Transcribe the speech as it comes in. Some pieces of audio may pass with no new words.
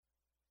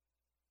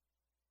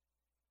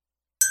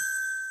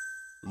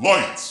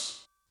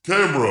Lights,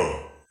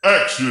 camera,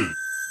 action.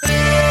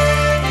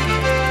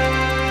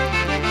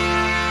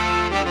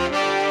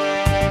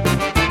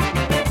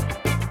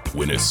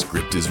 When a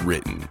script is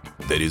written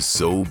that is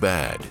so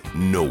bad,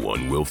 no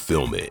one will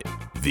film it.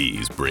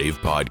 These brave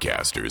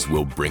podcasters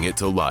will bring it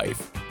to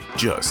life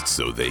just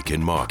so they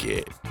can mock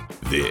it.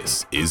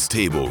 This is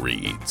Table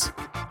Reads.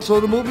 So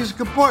the movie's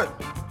kaput,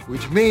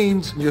 which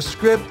means your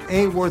script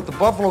ain't worth the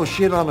buffalo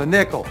shit on a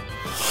nickel.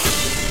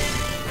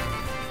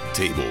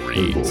 Table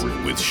Reads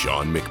with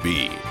Sean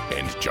McBee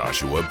and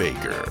Joshua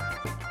Baker.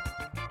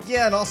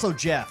 Yeah, and also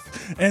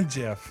Jeff. And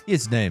Jeff.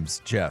 His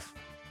name's Jeff.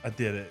 I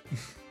did it.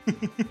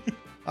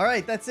 All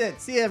right, that's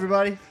it. See you,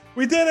 everybody.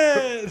 We did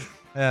it!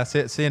 Yeah,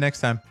 see you next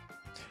time.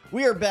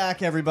 We are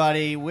back,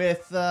 everybody,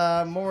 with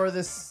more of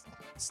this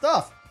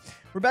stuff.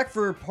 We're back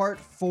for part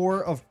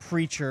 4 of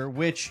Preacher,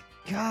 which,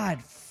 God,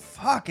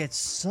 fuck, it's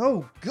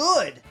so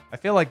good. I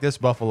feel like this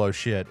buffalo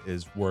shit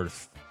is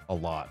worth a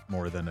lot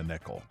more than a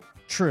nickel.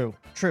 True.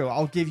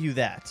 I'll give you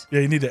that.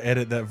 Yeah, you need to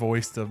edit that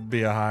voice to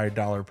be a high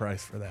dollar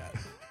price for that.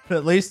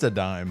 At least a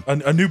dime.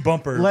 A new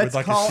bumper. Let's with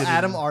like call a shitty...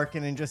 Adam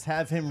Arkin and just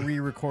have him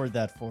re-record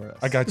that for us.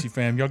 I got you,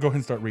 fam. Y'all go ahead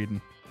and start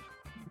reading.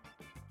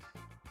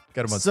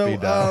 Got him on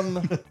speed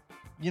dial.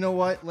 You know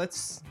what?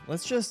 Let's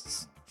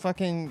just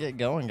fucking get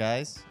going,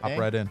 guys. Hop okay?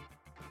 right in.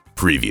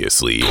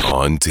 Previously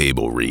on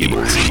Table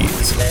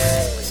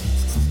Reads.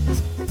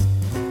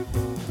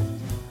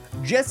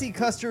 Jesse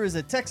Custer is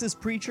a Texas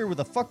preacher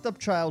with a fucked up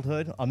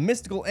childhood, a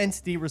mystical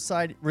entity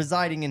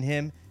residing in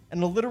him,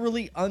 and a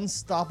literally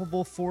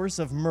unstoppable force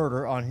of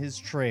murder on his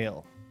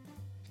trail.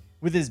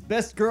 With his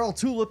best girl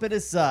Tulip at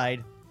his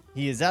side,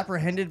 he is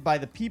apprehended by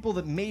the people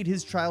that made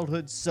his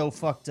childhood so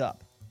fucked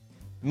up.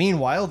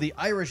 Meanwhile, the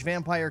Irish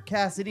vampire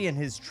Cassidy and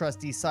his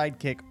trusty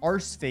sidekick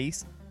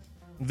Arseface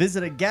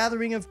visit a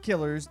gathering of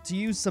killers to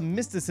use some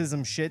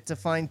mysticism shit to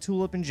find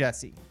Tulip and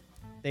Jesse.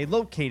 They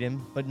locate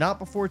him, but not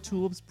before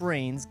Tulip's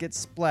brains get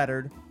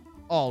splattered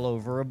all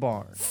over a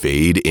barn.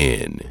 Fade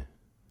in.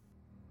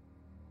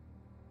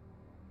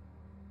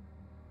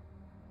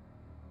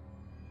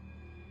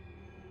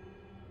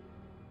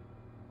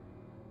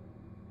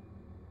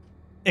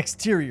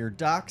 Exterior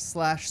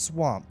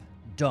dock/swamp,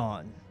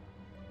 dawn.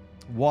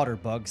 Water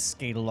bugs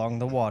skate along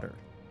the water.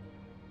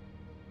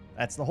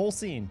 That's the whole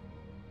scene.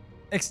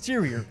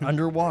 Exterior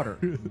underwater,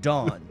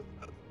 dawn.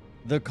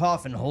 The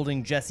coffin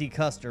holding Jesse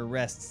Custer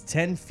rests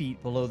 10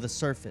 feet below the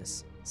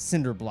surface,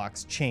 cinder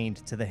blocks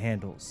chained to the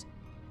handles.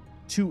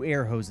 2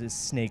 air hoses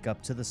snake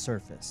up to the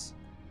surface.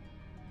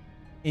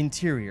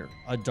 Interior,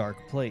 a dark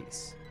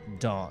place,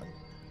 dawn.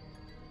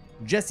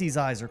 Jesse's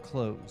eyes are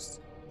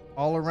closed.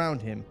 All around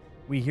him,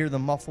 we hear the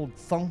muffled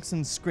thunks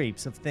and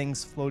scrapes of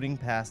things floating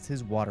past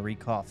his watery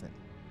coffin.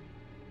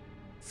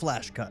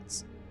 Flash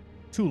cuts.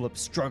 Tulip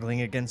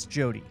struggling against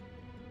Jody.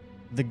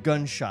 The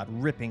gunshot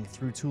ripping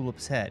through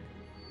Tulip's head.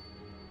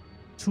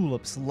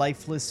 Tulip's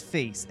lifeless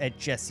face at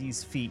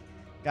Jesse's feet.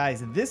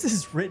 Guys, this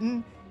is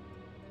written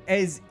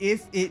as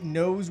if it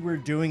knows we're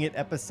doing it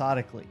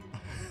episodically.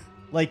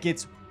 Like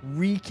it's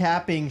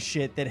recapping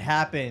shit that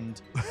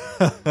happened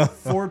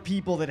for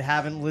people that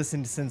haven't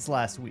listened since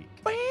last week.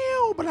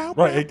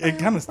 Right, it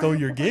kind of stole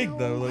your gig,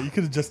 though. Like, you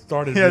could have just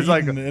started Yeah, it's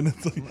reading and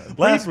it's like,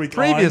 last week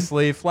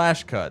previously,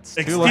 flash cuts.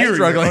 on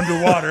exterior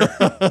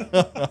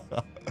underwater.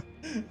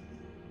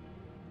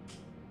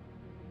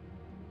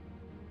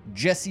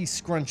 Jesse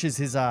scrunches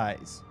his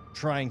eyes,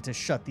 trying to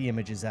shut the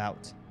images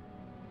out.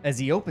 As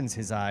he opens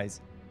his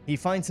eyes, he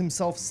finds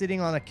himself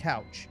sitting on a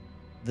couch,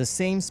 the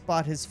same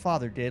spot his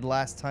father did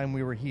last time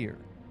we were here.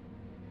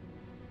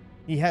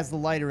 He has the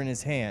lighter in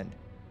his hand,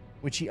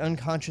 which he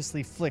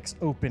unconsciously flicks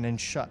open and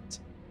shut.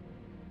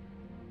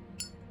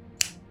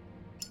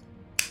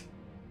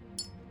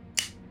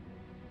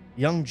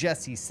 Young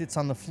Jesse sits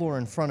on the floor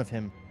in front of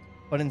him,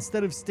 but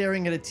instead of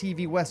staring at a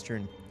TV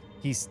Western,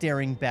 he's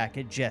staring back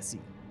at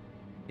Jesse.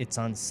 It's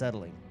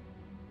unsettling.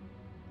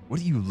 What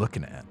are you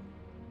looking at?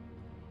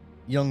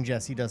 Young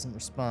Jesse doesn't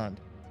respond.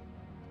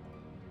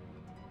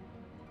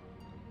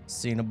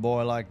 Seen a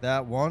boy like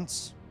that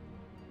once?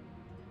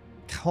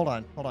 Hold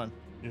on.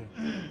 Yeah.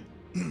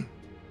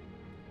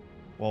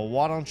 Well,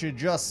 why don't you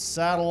just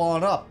saddle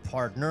on up,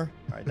 partner?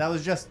 All right,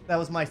 that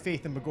was my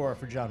Faith in Begora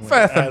for John Wick.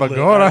 Faith in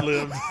Begora.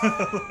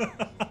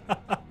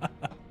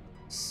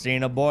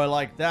 Seen a boy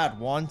like that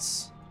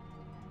once.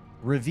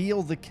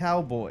 Reveal the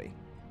cowboy.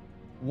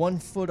 1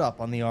 foot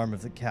up on the arm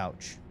of the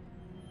couch.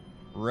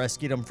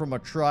 Rescued him from a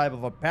tribe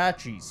of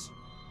Apaches.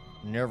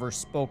 Never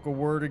spoke a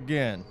word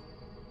again.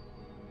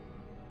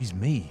 He's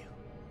me.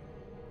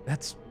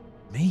 That's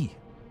me.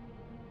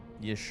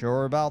 You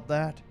sure about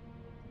that?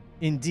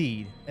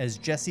 Indeed, as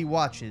Jesse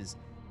watches,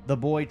 the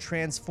boy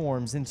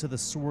transforms into the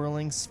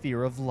swirling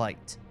sphere of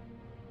light.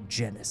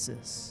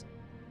 Genesis.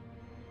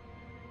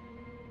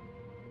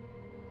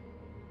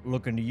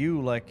 Looking to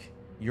you like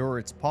you're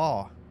its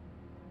paw.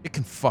 It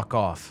can fuck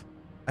off.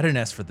 I didn't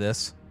ask for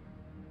this.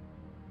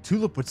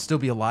 Tulip would still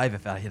be alive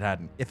if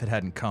it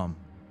hadn't come.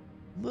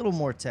 A little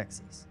more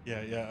Texas.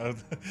 Yeah. I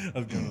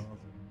was going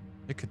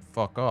It could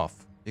fuck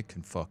off. It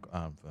can fuck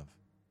off.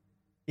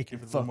 it can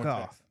Give it a little fuck more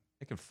off. text.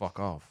 It can fuck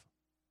off.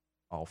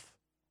 Off.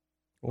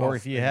 Or Off,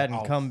 if you yeah, hadn't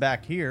off. come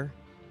back here,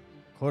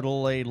 coulda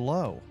laid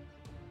low.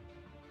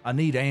 I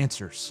need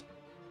answers.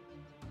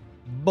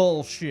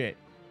 Bullshit.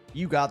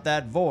 You got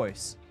that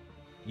voice.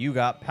 You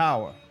got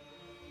power.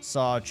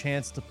 Saw a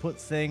chance to put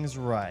things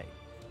right.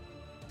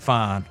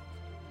 Fine.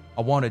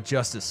 I wanted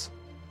justice.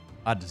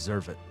 I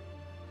deserve it.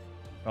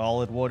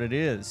 Call it what it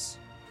is.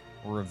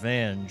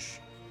 Revenge.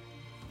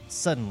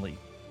 Suddenly,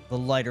 the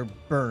lighter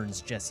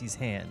burns Jesse's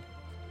hand.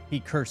 He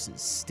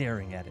curses,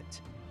 staring at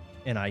it.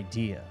 An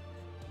idea.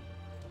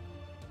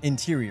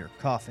 Interior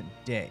coffin,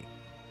 day.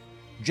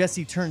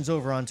 Jesse turns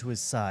over onto his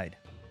side.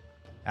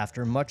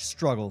 After much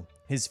struggle,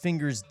 his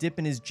fingers dip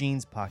in his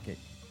jeans pocket,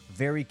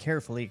 very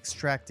carefully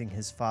extracting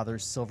his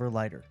father's silver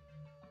lighter.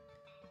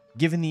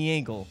 Given the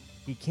angle,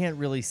 he can't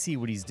really see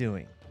what he's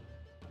doing.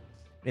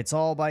 It's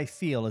all by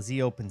feel as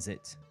he opens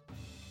it.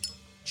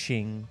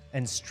 Ching,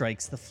 and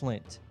strikes the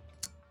flint.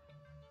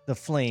 The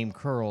flame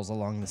curls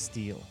along the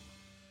steel.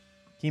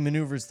 He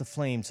maneuvers the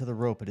flame to the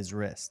rope at his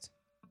wrist.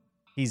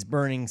 He's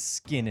burning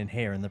skin and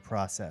hair in the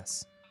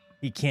process.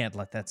 He can't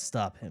let that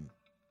stop him.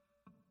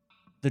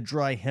 The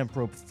dry hemp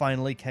rope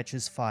finally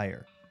catches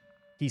fire.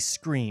 He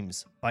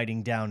screams,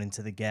 biting down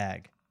into the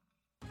gag.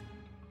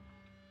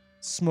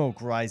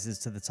 Smoke rises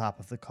to the top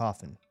of the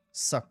coffin,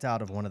 sucked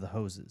out of one of the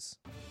hoses.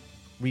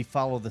 We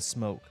follow the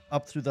smoke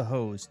up through the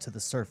hose to the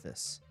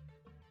surface.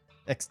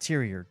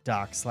 Exterior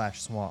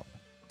dock/swamp,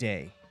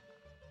 day.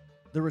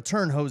 The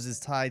return hose is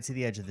tied to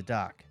the edge of the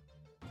dock.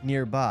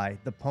 Nearby,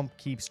 the pump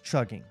keeps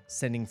chugging,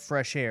 sending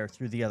fresh air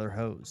through the other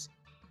hose.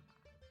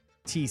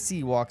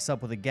 TC walks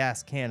up with a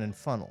gas can and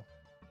funnel.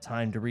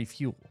 Time to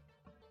refuel.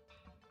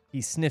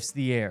 He sniffs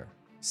the air,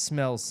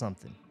 smells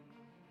something,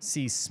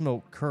 sees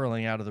smoke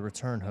curling out of the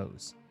return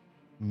hose.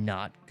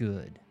 Not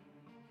good.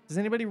 Does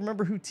anybody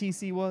remember who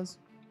TC was?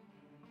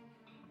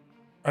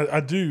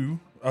 I do.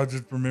 I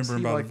just remember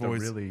him by like the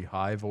voice. the really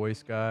high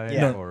voice guy?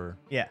 Yeah. Or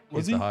Yeah.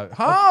 Was he's he? the high?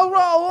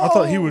 I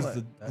thought he was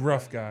the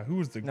gruff guy. Who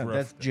was the No, gruff?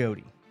 that's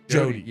Jody.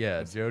 Jody.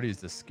 Yeah, Jody's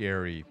the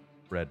scary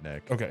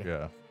redneck. Okay.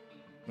 Yeah.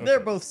 They're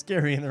both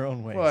scary in their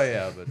own ways. Well,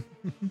 yeah, but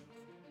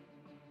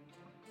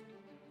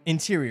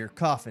Interior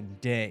coffin,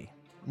 day.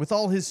 With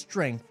all his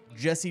strength,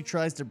 Jesse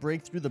tries to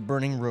break through the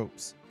burning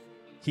ropes.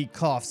 He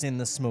coughs in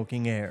the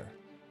smoking air.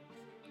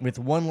 With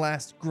one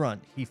last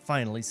grunt, he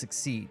finally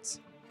succeeds.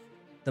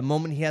 The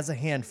moment he has a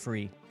hand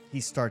free, he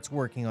starts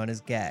working on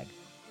his gag.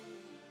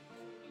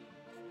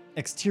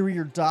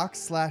 Exterior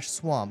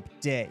dock/swamp,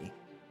 day.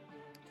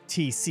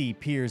 TC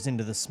peers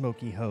into the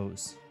smoky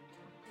hose.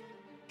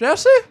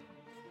 Jesse?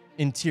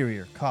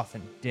 Interior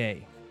coffin,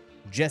 day.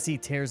 Jesse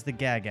tears the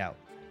gag out.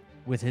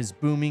 With his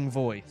booming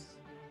voice,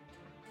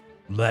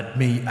 Let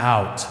me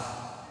out.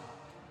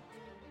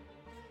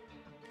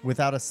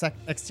 without a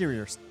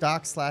exterior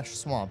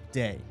dock/swamp,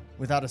 day.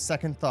 Without a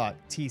second thought,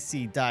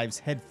 TC dives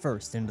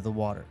headfirst into the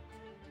water.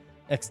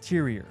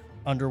 Exterior,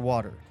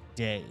 underwater,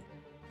 day.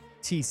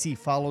 TC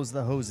follows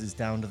the hoses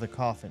down to the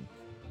coffin,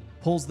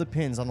 pulls the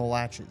pins on the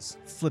latches,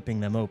 flipping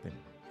them open.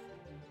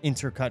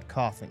 Intercut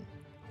coffin.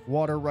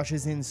 Water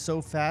rushes in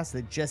so fast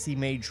that Jesse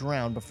may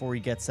drown before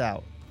he gets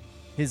out.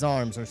 His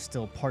arms are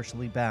still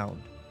partially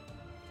bound.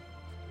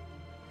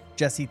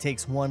 Jesse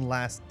takes one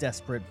last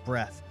desperate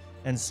breath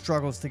and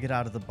struggles to get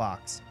out of the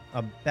box,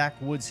 a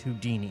backwoods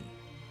Houdini.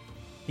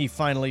 He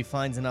finally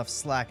finds enough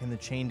slack in the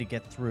chain to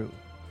get through.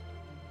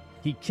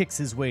 He kicks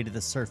his way to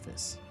the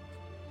surface.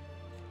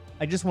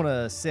 I just want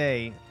to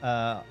say,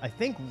 I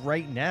think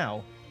right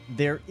now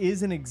there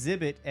is an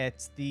exhibit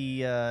at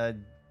the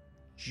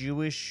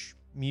Jewish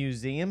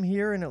Museum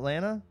here in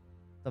Atlanta,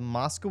 the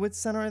Moskowitz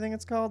Center, I think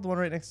it's called, the one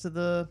right next to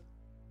the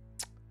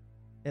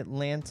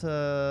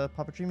Atlanta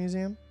Puppetry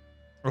Museum.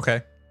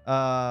 Okay.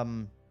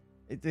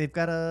 They've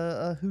got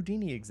a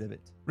Houdini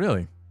exhibit.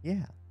 Really?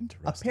 Yeah.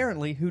 Interesting.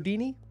 Apparently,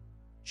 Houdini,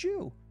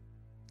 Jew.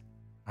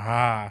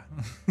 Ah.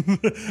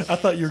 I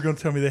thought you were going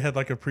to tell me they had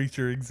like a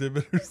preacher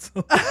exhibit or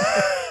something.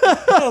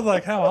 I was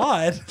like, how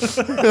odd.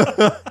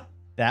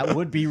 That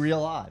would be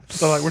real odd.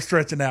 So like, we're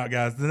stretching out,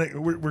 guys.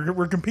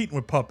 We're competing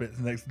with puppets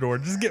next door.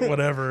 Just get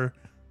whatever.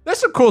 There's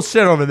some cool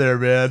shit over there,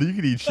 man. You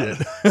can eat shit.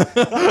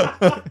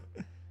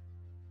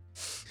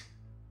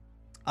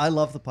 I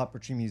love the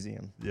Puppetry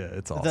Museum. Yeah,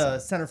 it's awesome. The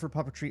Center for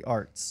Puppetry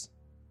Arts.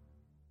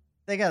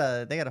 They got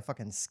a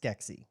fucking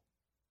Skeksis.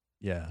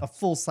 Yeah. A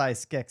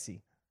full-size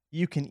Skeksis.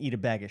 You can eat a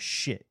bag of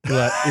shit.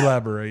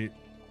 Elaborate.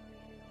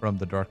 From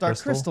the Dark Dark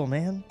Crystal? Crystal,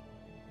 man.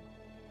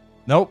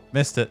 Nope,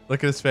 missed it.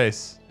 Look at his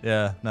face.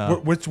 Yeah, no.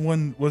 Which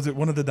one was it?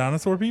 One of the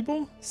dinosaur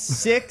people?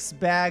 6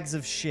 bags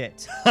of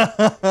shit.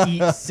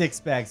 Eat 6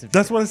 bags of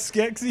That's shit. what a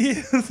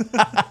Skeksis is.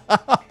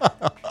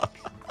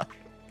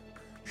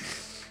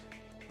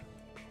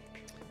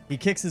 He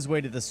kicks his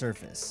way to the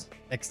surface.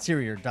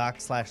 Exterior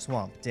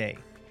dock/swamp, day.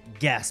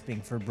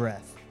 Gasping for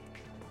breath.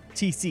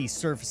 TC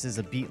surfaces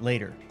a beat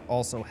later,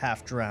 also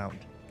half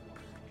drowned.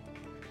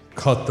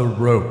 Cut the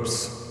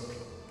ropes.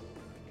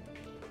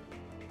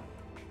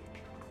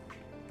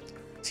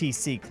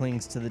 TC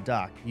clings to the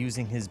dock,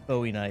 using his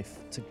Bowie knife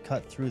to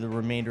cut through the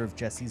remainder of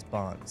Jesse's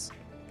bonds.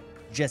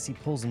 Jesse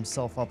pulls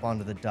himself up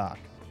onto the dock.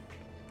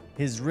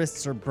 His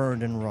wrists are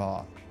burned and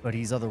raw, but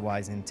he's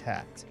otherwise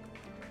intact.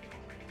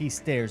 He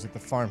stares at the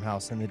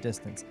farmhouse in the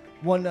distance.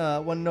 One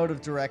note of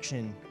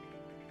direction.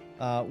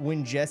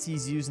 When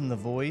Jesse's using the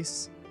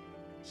voice,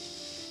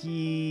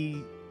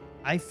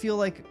 I feel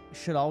like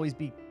should always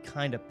be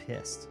kind of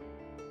pissed.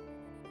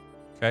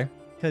 Okay.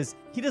 Because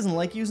he doesn't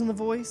like using the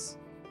voice.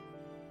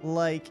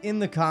 Like, in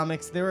the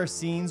comics, there are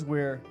scenes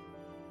where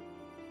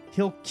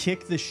he'll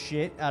kick the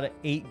shit out of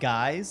 8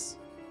 guys,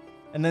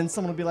 and then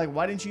someone will be like,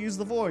 why didn't you use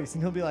the voice?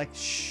 And he'll be like,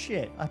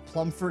 shit, I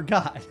plumb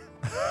forgot.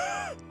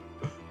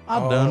 I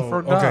done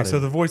forgot. Okay, it. so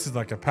the voice is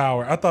like a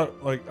power. I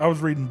thought, like, I was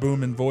reading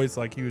Boomin' voice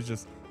like he was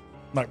just,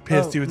 like,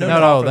 pissed. Oh, He was no, in the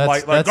no, coffin,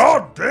 that's- like,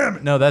 God damn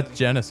it. No, that's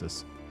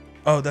Genesis.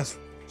 Oh, that's,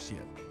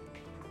 shit.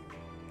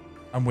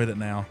 I'm with it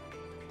now.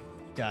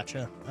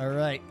 Gotcha. All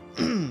right.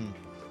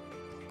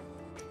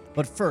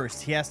 But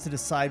first, he has to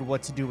decide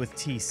what to do with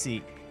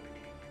TC.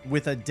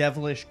 With a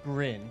devilish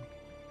grin,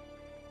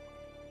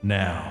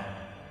 Now,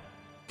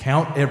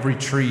 count every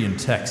tree in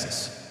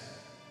Texas.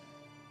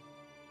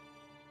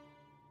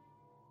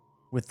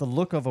 with the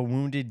look of a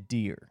wounded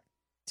deer,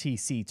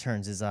 TC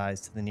turns his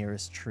eyes to the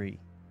nearest tree.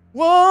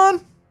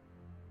 1,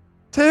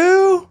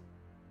 2,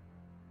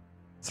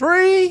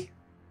 3.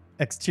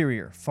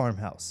 Exterior,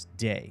 farmhouse,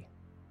 day.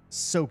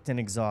 Soaked and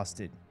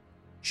exhausted,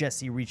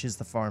 Jesse reaches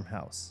the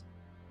farmhouse.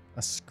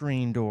 A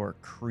screen door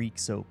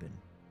creaks open.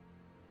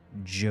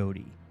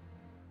 Jody,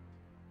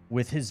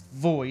 with his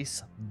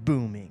voice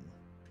booming.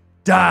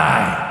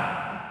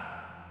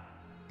 Die!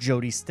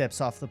 Jody steps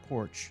off the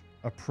porch,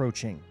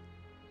 approaching.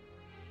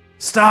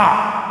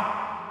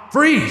 Stop!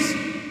 Freeze!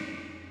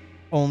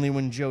 Only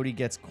when Jody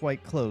gets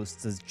quite close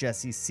does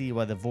Jesse see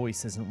why the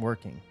voice isn't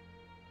working.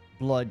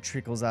 Blood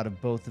trickles out of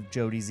both of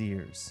Jody's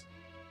ears.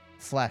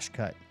 Flash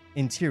cut.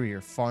 Interior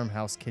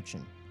farmhouse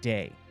kitchen.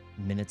 Day.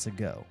 Minutes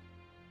ago.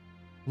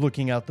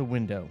 Looking out the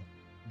window,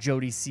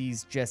 Jody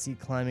sees Jesse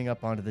climbing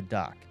up onto the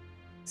dock.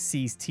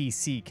 Sees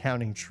TC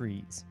counting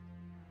trees.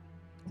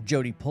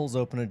 Jody pulls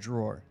open a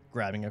drawer,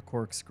 grabbing a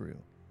corkscrew.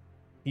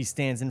 He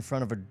stands in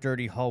front of a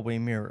dirty hallway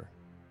mirror.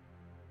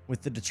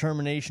 With the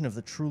determination of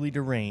the truly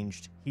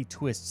deranged, he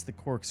twists the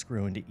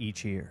corkscrew into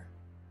each ear.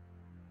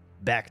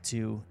 Back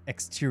to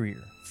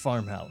exterior,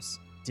 farmhouse,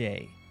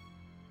 day.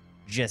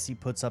 Jesse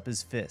puts up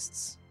his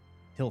fists.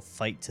 He'll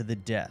fight to the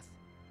death.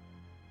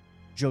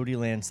 Jody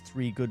lands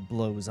 3 good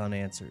blows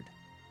unanswered.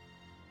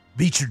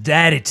 Beat your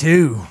daddy,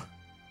 too.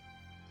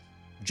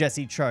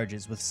 Jesse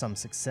charges with some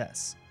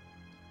success.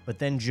 But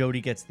then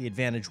Jody gets the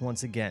advantage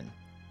once again,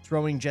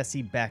 throwing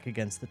Jesse back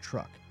against the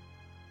truck.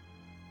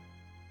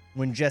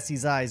 When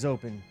Jesse's eyes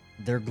open,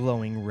 they're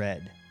glowing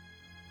red.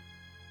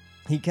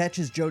 He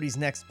catches Jody's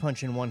next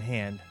punch in one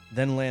hand,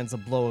 then lands a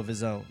blow of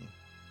his own.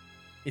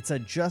 It's a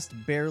just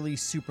barely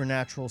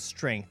supernatural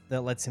strength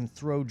that lets him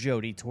throw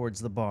Jody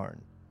towards the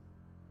barn.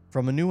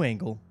 From a new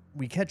angle,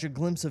 we catch a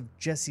glimpse of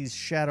Jesse's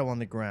shadow on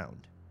the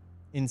ground.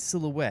 In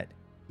silhouette,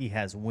 he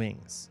has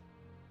wings.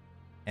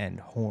 And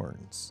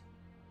horns.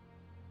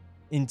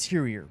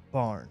 Interior,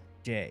 barn,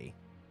 day.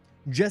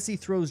 Jesse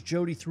throws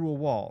Jody through a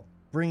wall,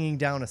 bringing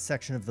down a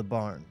section of the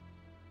barn.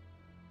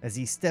 As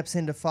he steps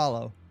in to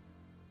follow,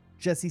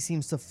 Jesse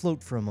seems to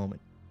float for a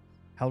moment,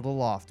 held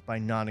aloft by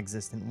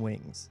non-existent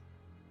wings.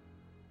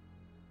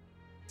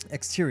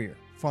 Exterior,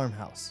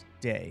 farmhouse,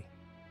 day.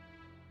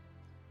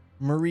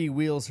 Marie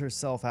wheels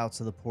herself out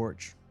to the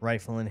porch,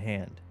 rifle in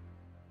hand.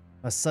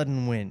 A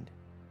sudden wind.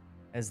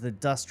 As the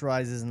dust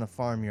rises in the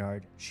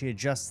farmyard, she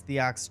adjusts the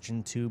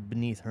oxygen tube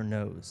beneath her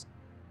nose.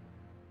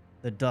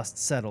 The dust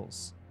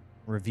settles,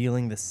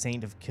 revealing the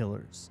Saint of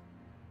Killers.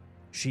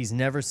 She's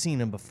never seen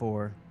him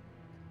before,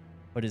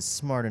 but is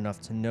smart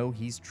enough to know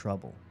he's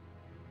trouble.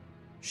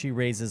 She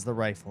raises the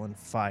rifle and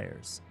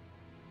fires.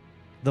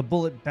 The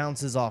bullet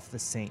bounces off the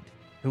Saint,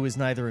 who is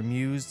neither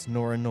amused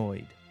nor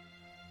annoyed.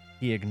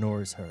 He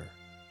ignores her.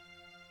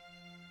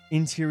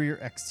 Interior,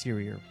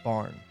 exterior,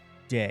 barn,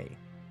 day.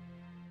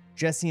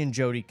 Jesse and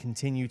Jody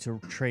continue to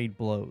trade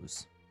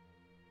blows.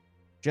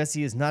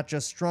 Jesse is not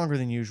just stronger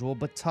than usual,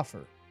 but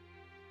tougher.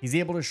 He's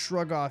able to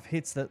shrug off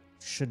hits that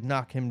should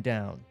knock him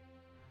down.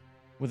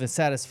 With a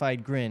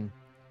satisfied grin,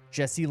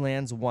 Jesse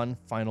lands one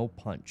final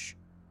punch.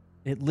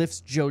 It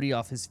lifts Jody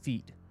off his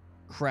feet,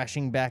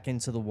 crashing back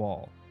into the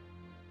wall,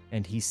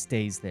 and he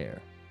stays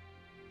there.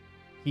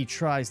 He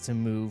tries to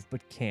move,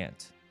 but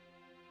can't.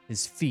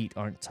 His feet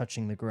aren't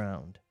touching the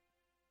ground.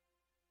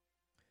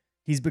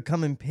 He's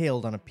become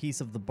impaled on a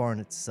piece of the barn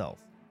itself,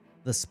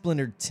 the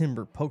splintered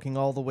timber poking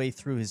all the way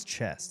through his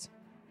chest.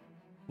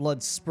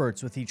 Blood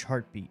spurts with each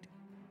heartbeat,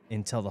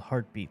 until the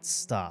heartbeats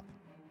stop.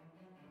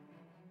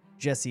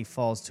 Jesse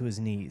falls to his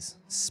knees,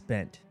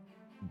 spent,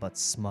 but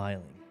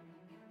smiling.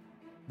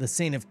 The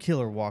Saint of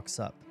Killer walks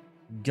up,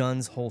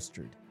 guns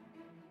holstered.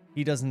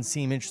 He doesn't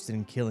seem interested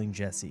in killing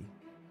Jesse,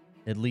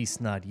 at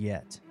least not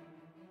yet.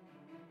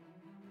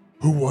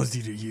 Who was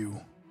he to you?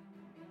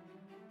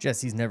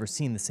 Jesse's never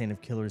seen the Saint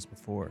of Killers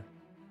before.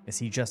 Is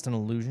he just an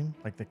illusion,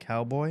 like the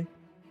cowboy?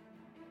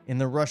 In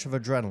the rush of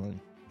adrenaline,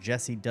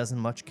 Jesse doesn't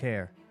much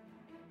care.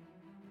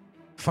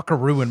 Fucker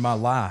ruined my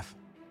life.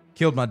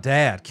 Killed my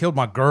dad. Killed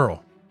my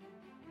girl.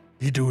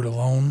 You do it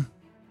alone?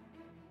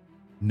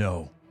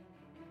 No.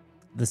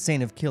 The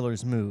Saint of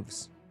Killers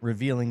moves,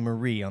 revealing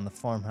Marie on the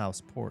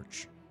farmhouse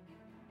porch.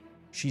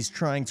 She's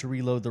trying to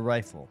reload the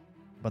rifle,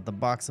 but the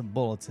box of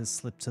bullets has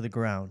slipped to the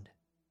ground.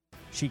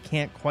 She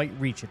can't quite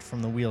reach it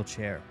from the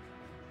wheelchair.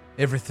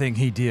 Everything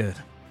he did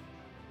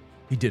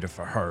it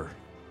for her.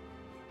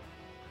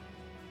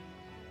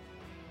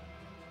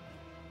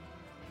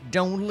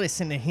 Don't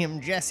listen to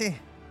him, Jesse.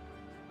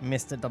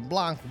 Mr.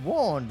 DeBlanc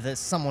warned that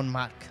someone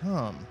might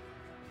come.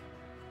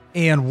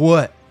 And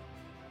what?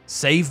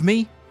 Save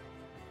me?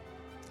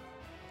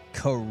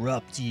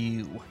 Corrupt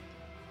you.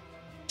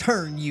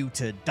 Turn you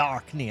to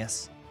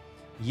darkness.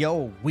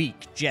 You're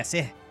weak,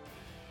 Jesse.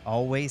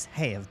 Always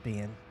have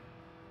been.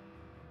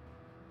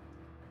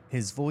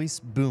 His voice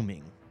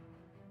booming.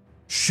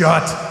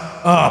 Shut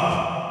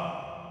up!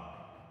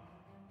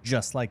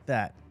 Just like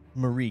that,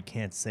 Marie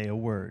can't say a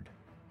word.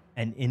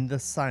 And in the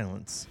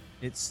silence,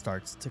 it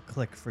starts to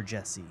click for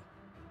Jesse.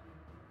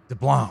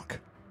 DeBlanc.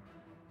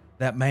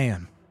 That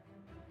man.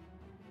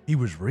 He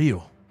was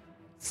real.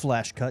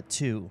 Flash cut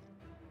 2.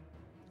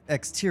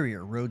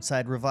 Exterior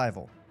roadside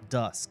revival.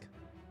 Dusk.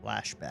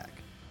 Flashback.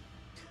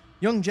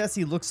 Young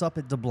Jesse looks up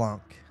at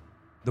DeBlanc.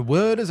 The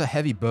word is a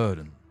heavy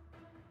burden.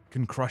 It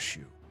can crush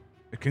you.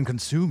 It can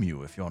consume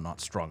you if you're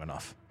not strong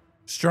enough.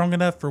 Strong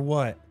enough for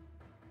what?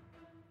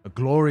 A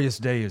glorious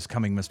day is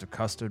coming, Mr.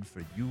 Custard,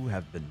 for you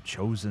have been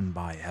chosen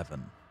by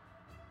heaven.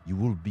 You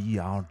will be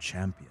our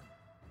champion.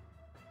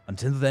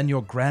 Until then,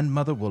 your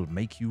grandmother will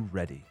make you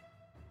ready.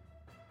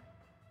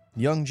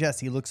 Young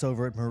Jesse looks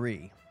over at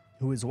Marie,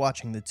 who is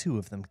watching the two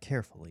of them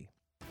carefully.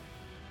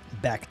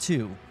 Back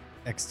 2.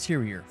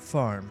 Exterior,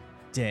 farm,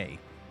 day.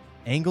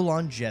 Angle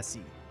on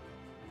Jesse.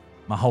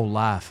 My whole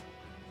life.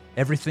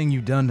 Everything you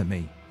done to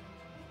me.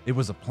 It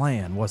was a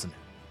plan, wasn't it?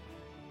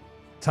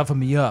 Toughen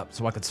me up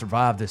so I could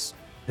survive this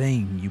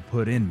thing you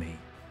put in me.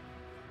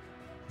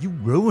 You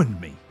ruined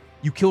me.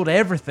 You killed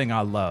everything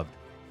I loved.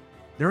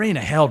 There ain't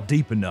a hell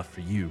deep enough for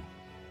you.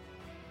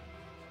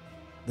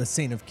 The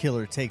Saint of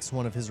Killer takes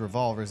one of his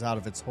revolvers out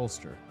of its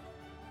holster,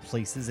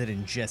 places it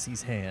in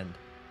Jesse's hand.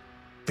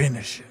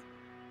 Finish it.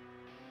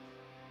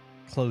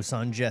 Close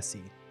on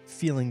Jesse,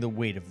 feeling the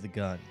weight of the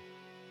gun.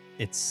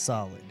 It's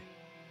solid.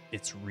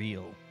 It's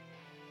real.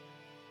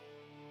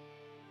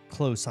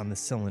 Close on the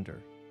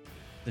cylinder.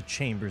 The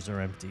chambers are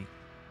empty.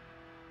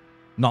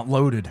 Not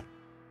loaded.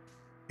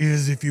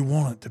 Is if you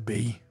want it to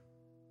be.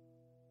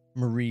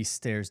 Marie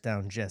stares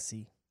down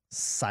Jesse,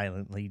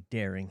 silently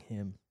daring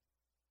him.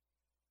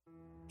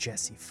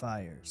 Jesse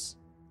fires.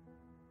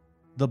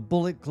 The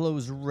bullet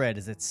glows red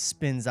as it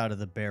spins out of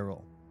the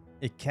barrel.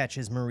 It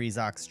catches Marie's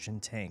oxygen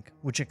tank,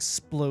 which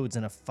explodes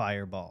in a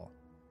fireball.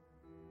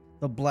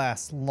 The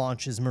blast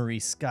launches Marie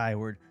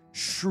skyward,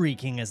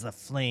 shrieking as the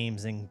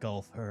flames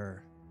engulf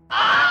her.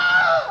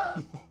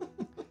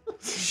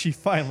 She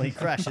finally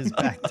crashes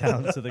back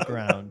down to the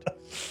ground,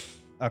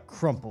 a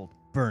crumpled,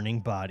 burning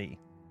body.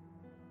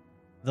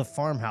 The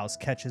farmhouse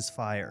catches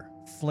fire,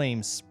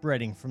 flames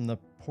spreading from the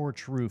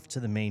porch roof to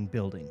the main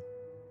building.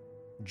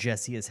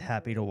 Jesse is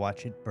happy to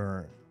watch it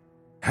burn.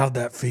 How'd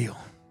that feel?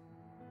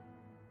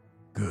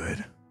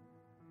 Good.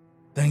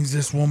 Things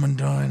this woman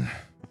done.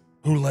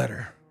 Who let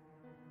her?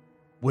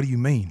 What do you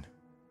mean?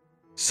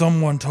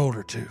 Someone told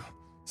her to.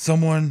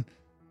 Someone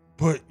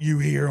put you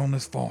here on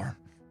this farm,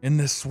 in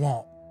this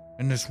swamp,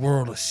 in this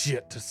world of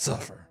shit to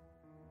suffer.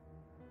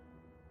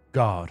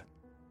 God.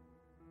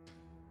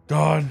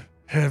 God,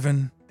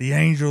 heaven, the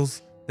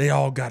angels, they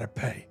all gotta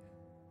pay.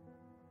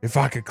 If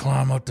I could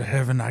climb up to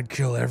heaven, I'd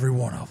kill every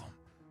one of them.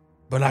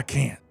 But I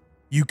can't.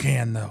 You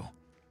can, though.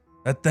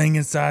 That thing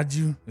inside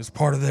you is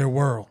part of their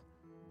world.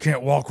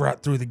 Can't walk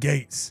right through the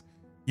gates.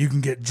 You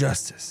can get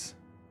justice.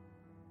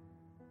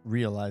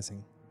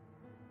 Realizing.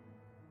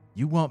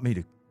 You want me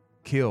to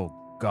kill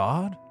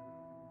God?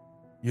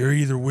 You're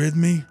either with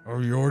me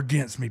or you're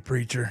against me,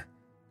 preacher.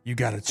 You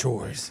got a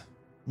choice.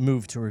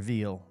 Move to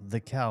reveal the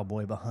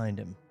cowboy behind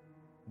him.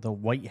 The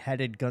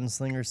white-hatted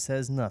gunslinger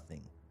says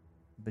nothing,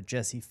 but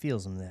Jesse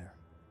feels him there,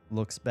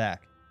 looks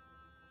back.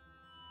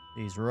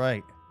 He's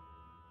right.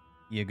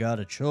 You got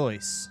a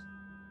choice.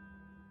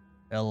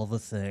 Hell of a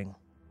thing.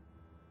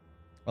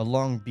 A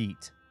long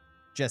beat.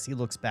 Jesse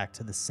looks back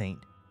to the Saint.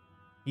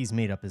 He's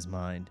made up his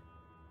mind.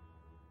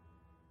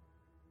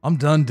 I'm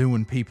done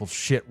doing people's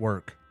shit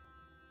work.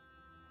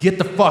 Get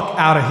the fuck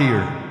out of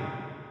here!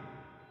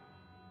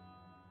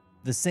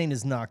 The Saint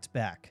is knocked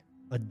back,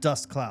 a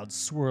dust cloud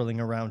swirling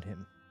around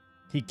him.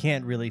 He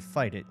can't really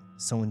fight it,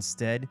 so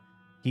instead,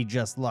 he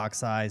just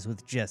locks eyes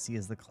with Jesse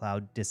as the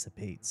cloud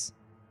dissipates.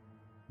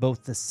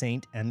 Both the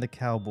Saint and the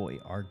cowboy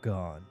are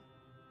gone.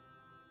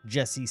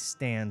 Jesse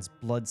stands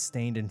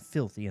blood-stained and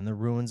filthy in the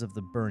ruins of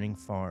the burning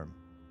farm.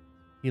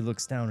 He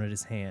looks down at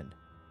his hand.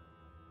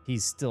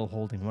 He's still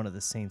holding one of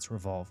the Saint's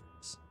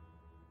revolvers.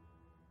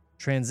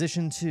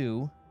 Transition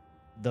to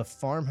The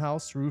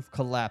farmhouse roof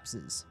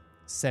collapses,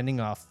 sending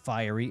off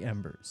fiery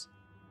embers.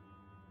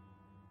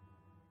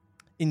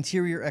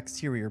 Interior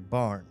exterior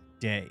barn,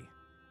 day.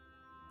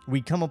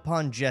 We come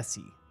upon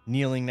Jesse,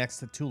 kneeling next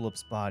to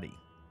Tulip's body.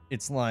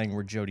 It's lying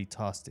where Jody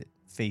tossed it,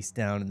 face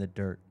down in the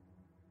dirt.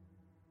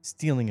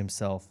 Steeling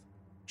himself,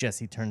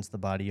 Jesse turns the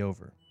body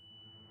over.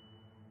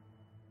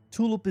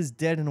 Tulip is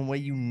dead in a way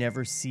you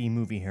never see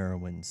movie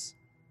heroines.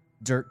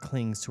 Dirt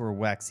clings to her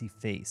waxy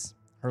face,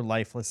 her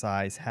lifeless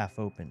eyes half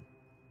open.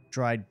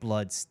 Dried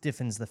blood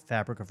stiffens the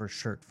fabric of her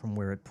shirt from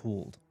where it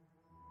pooled.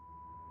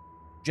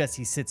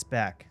 Jesse sits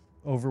back,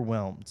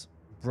 overwhelmed,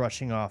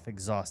 brushing off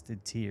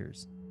exhausted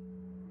tears.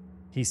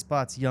 He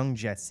spots young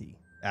Jesse,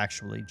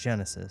 actually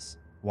Genesis,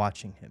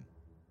 watching him.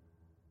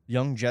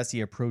 Young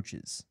Jesse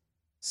approaches,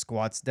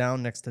 squats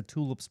down next to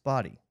Tulip's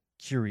body,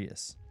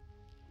 curious.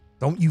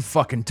 Don't you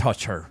fucking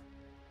touch her.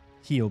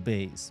 He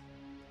obeys.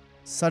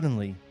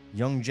 Suddenly,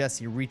 young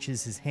Jesse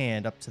reaches his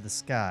hand up to the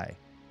sky,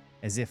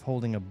 as if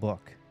holding a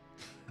book.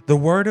 The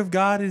word of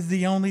God is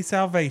the only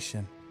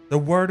salvation. The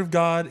word of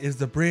God is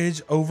the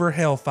bridge over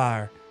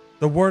hellfire.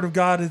 The word of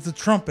God is the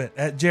trumpet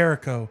at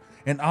Jericho,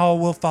 and all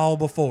will fall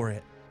before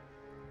it.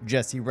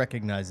 Jesse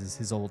recognizes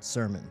his old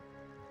sermon.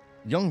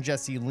 Young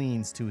Jesse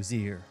leans to his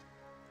ear,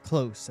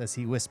 close as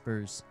he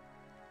whispers,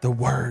 The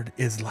word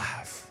is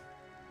life.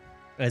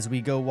 As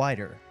we go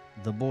wider,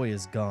 the boy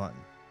is gone,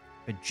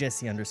 but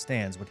Jesse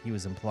understands what he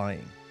was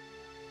implying.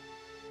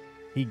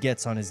 He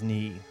gets on his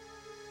knee,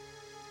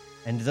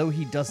 and though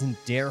he doesn't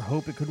dare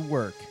hope it could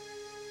work,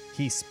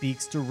 he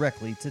speaks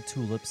directly to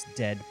Tulip's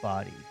dead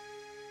body.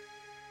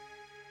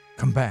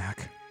 Come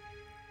back.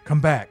 Come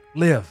back.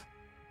 Live.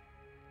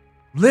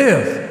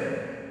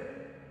 Live!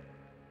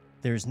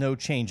 There's no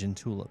change in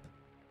Tulip,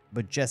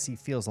 but Jesse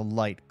feels a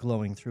light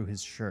glowing through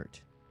his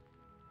shirt.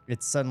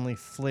 It suddenly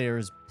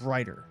flares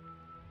brighter,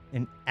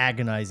 in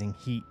agonizing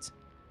heat.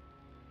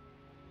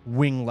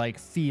 Wing-like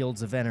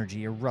fields of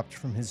energy erupt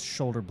from his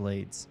shoulder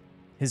blades.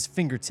 His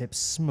fingertips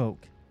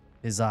smoke.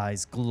 His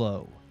eyes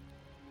glow.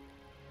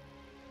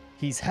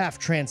 He's half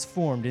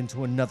transformed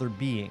into another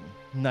being,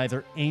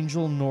 neither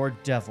angel nor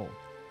devil,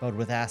 but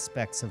with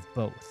aspects of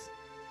both.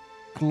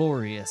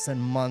 Glorious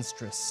and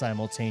monstrous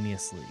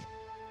simultaneously.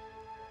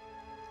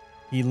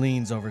 He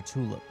leans over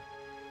Tulip.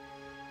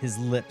 His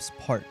lips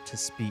part to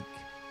speak,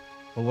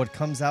 but what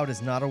comes out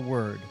is not a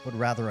word, but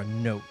rather a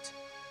note.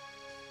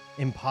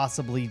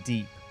 Impossibly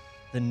deep,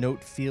 the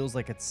note feels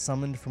like it's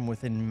summoned from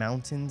within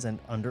mountains and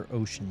under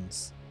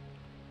oceans.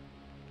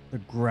 The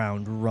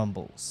ground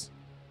rumbles.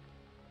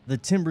 The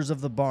timbers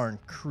of the barn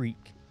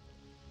creak.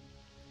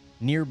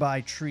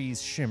 Nearby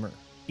trees shimmer,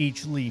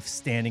 each leaf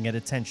standing at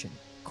attention,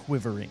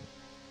 quivering.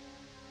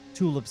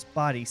 Tulip's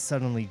body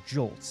suddenly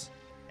jolts,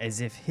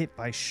 as if hit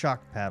by shock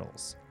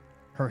paddles.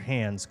 Her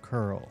hands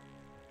curl.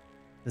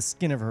 The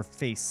skin of her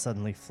face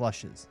suddenly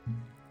flushes,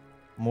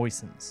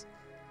 moistens.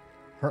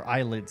 Her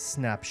eyelids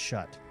snap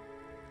shut.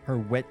 Her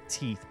wet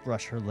teeth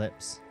brush her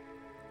lips.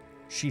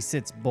 She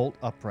sits bolt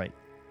upright,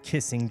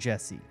 kissing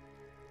Jesse.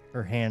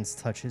 Her hands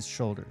touch his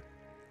shoulder,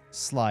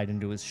 slide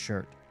into his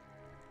shirt.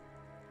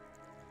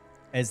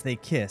 As they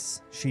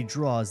kiss, she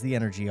draws the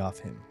energy off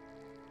him.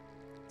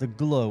 The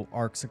glow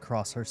arcs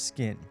across her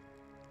skin.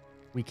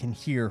 We can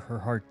hear her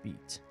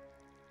heartbeat.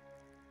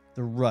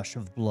 The rush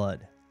of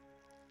blood.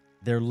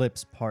 Their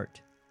lips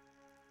part.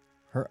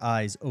 Her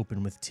eyes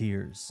open with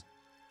tears.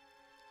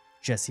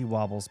 Jesse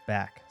wobbles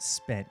back,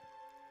 spent,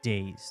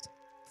 dazed,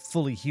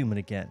 fully human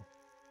again.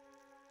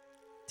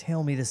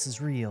 Tell me this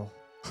is real.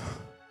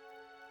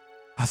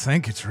 I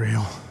think it's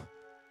real.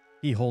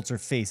 He holds her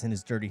face in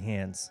his dirty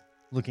hands,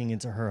 looking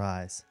into her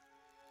eyes.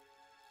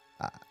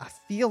 I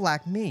feel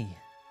like me.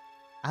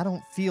 I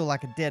don't feel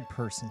like a dead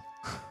person.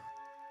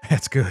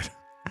 That's good.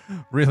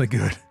 Really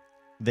good.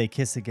 They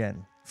kiss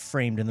again,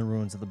 framed in the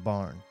ruins of the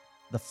barn,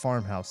 the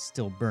farmhouse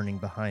still burning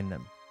behind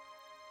them.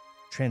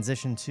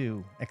 Transition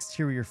to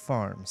exterior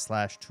farm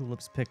 /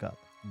 Tulip's pickup,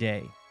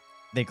 day.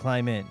 They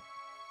climb in.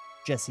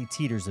 Jesse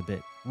teeters a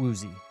bit,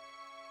 woozy.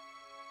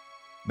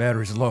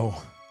 Battery's low.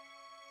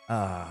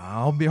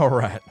 I'll be all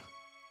right.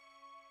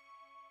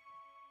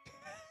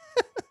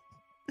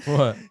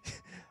 What?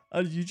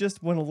 You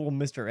just went a little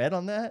Mr. Ed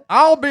on that?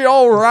 I'll be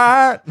all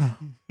right.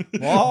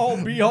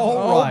 I'll be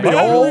all right.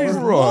 Battery's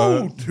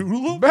low,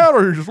 Tulip.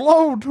 Battery's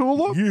low,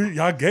 Tulip.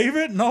 I gave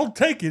it and I'll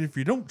take it if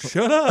you don't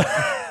shut up.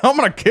 I'm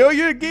going to kill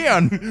you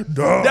again.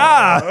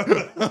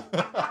 Die.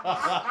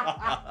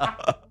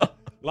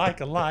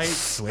 Like a light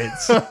switch.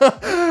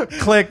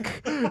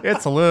 Click.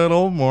 It's a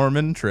little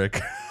Mormon trick.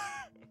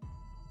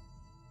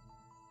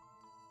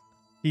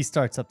 He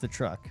starts up the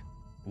truck,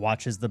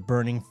 watches the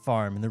burning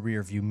farm in the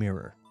rearview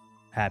mirror,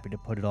 happy to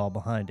put it all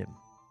behind him.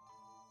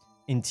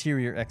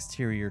 Interior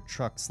exterior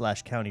truck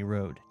 / county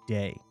road,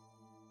 day.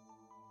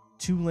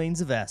 2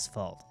 lanes of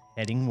asphalt,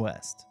 heading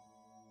west.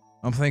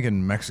 I'm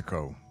thinking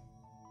Mexico.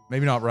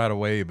 Maybe not right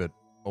away, but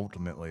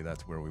ultimately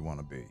that's where we want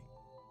to be.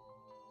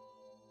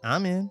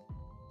 I'm in,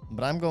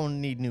 but I'm going to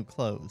need new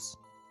clothes.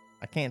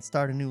 I can't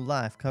start a new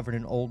life covered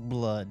in old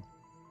blood.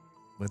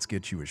 Let's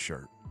get you a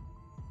shirt.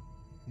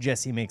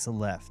 Jesse makes a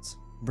left,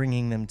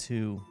 bringing them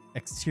to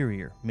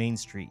exterior Main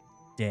Street,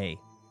 day.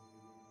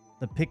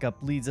 The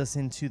pickup leads us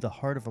into the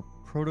heart of a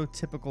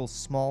prototypical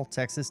small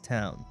Texas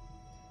town.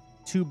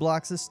 2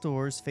 blocks of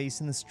stores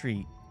facing the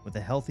street with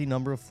a healthy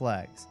number of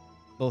flags,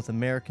 both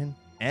American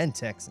and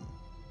Texan.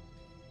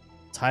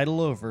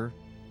 Title over,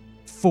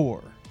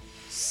 For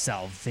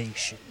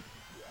Salvation.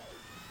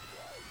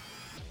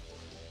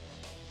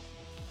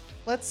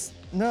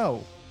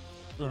 No.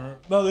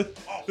 No,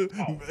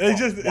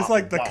 it's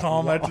like the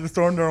calm after the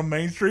storm. They're on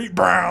Main Street.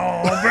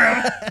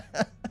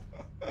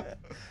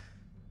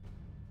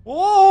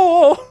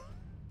 Whoa!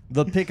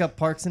 The pickup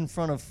parks in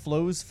front of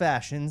Flo's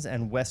Fashions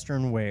and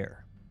Western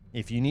Wear.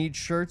 If you need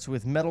shirts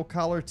with metal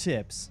collar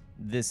tips,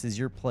 this is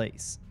your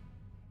place.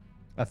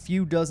 A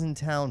few dozen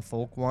town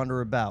folk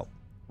wander about,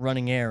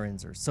 running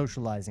errands or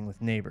socializing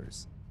with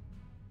neighbors.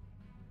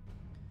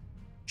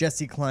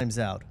 Jessie climbs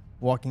out,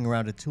 walking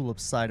around a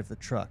Tulip's side of the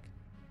truck.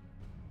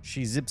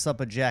 She zips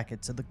up a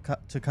jacket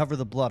to cover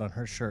the blood on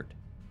her shirt.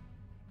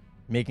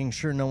 Making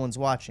sure no one's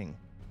watching,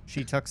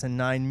 she tucks a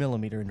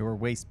 9mm into her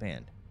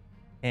waistband,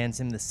 hands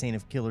him the Saint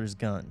of Killer's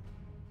gun.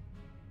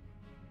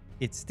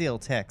 It's still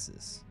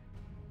Texas.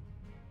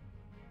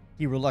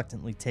 He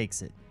reluctantly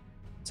takes it,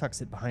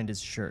 tucks it behind his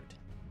shirt.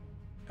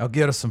 I'll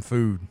get us some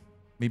food.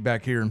 Meet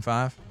back here in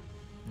 5.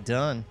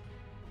 Done.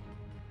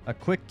 A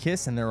quick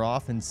kiss and they're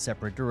off in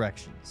separate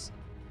directions.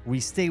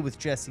 We stay with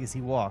Jesse as he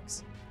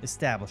walks,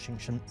 establishing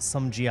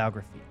some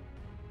geography.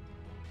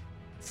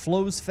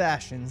 Flo's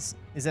Fashions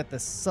is at the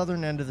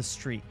southern end of the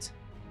street.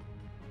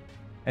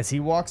 As he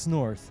walks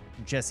north,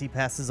 Jesse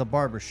passes a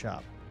barber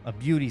shop, a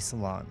beauty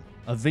salon,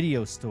 a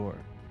video store,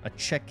 a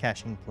check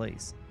cashing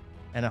place,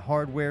 and a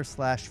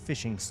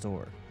hardware/fishing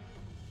store.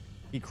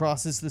 He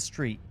crosses the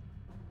street,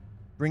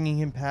 bringing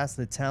him past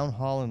the town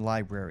hall and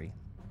library,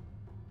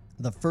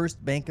 the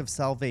First Bank of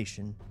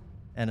Salvation,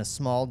 and a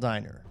small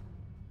diner.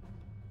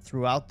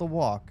 Throughout the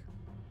walk,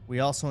 we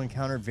also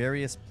encounter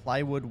various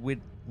plywood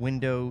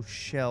window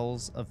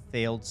shells of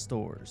failed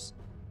stores.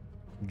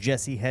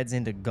 Jesse heads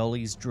into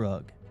Gully's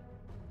Drug.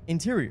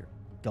 Interior,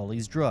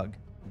 Gully's Drug,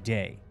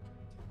 day.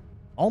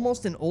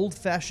 Almost an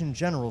old-fashioned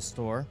general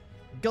store,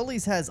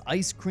 Gully's has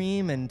ice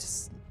cream and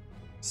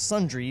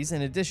sundries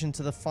in addition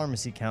to the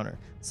pharmacy counter.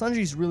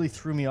 Sundries really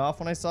threw me off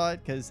when I saw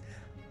it because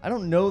I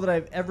don't know that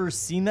I've ever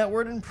seen that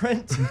word in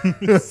print.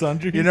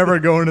 Sundries. You never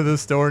go into the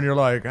store and you're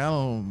like,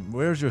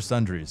 where's your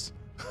sundries?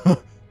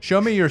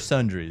 Show me your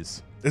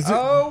sundries.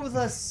 Oh,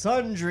 the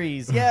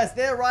sundries. Yes,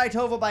 they're right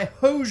over by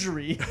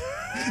hosiery.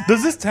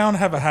 Does this town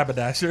have a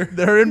haberdasher?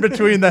 They're in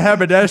between the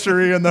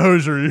haberdashery and the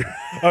hosiery.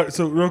 All right,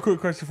 so real quick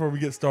question before we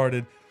get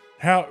started.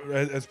 How,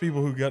 as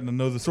people who've gotten to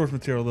know the source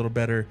material a little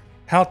better,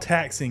 how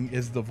taxing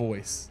is the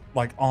voice,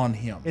 like, on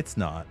him? It's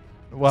not.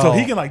 Well, so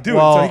he can, like, do it.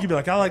 So he can be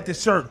like, I like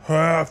this shirt,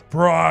 half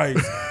price.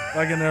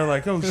 Like, and they're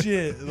like, oh,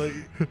 shit. Like,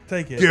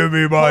 take it. Give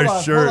me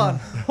my shirt.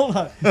 Hold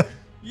on.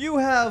 You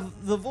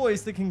have the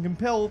voice that can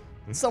compel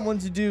someone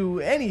to do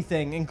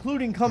anything,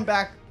 including come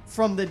back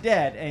from the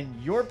dead,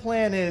 and your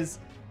plan is,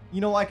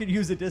 I could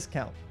use a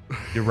discount.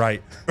 You're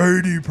right.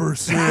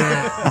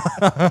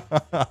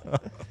 80%.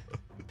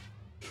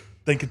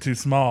 Thinking too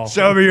small.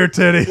 Show me your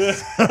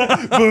titties.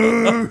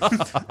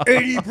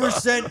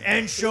 80%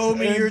 and show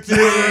me your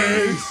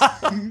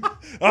titties.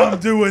 I'm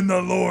doing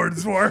the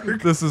Lord's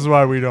work. This is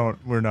why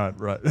we're not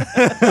right.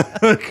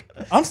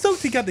 I'm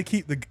stoked he got to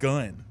keep the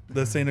gun,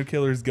 the Saint of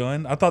Killer's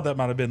gun. I thought that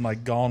might have been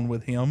like gone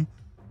with him,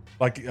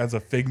 like as a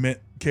Figment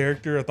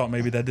character. I thought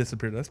maybe that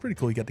disappeared. That's pretty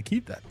cool. He got to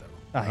keep that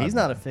though. He's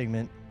not a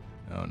Figment.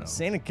 Oh no.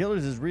 Saint of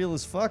Killer's is real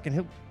as fuck, and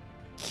he'll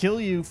kill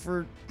you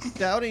for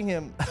doubting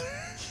him.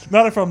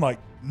 Not if I'm like,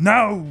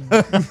 no.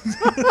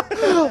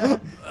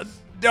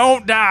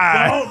 Don't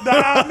die. Don't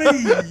die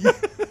me.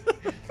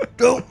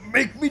 Don't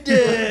make me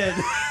dead.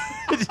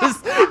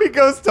 He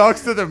goes,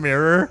 talks to the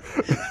mirror.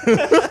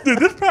 Dude,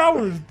 this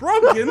power is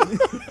broken.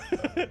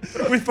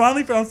 We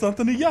finally found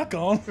something to yuck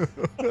on.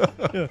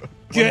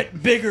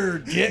 Get bigger,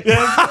 dick.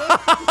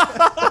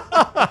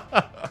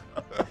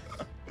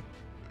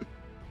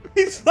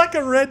 He's like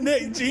a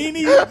redneck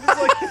genie, just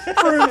like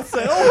for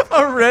himself.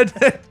 A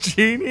redneck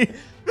genie.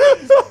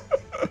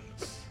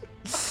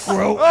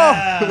 Grow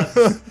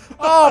ass.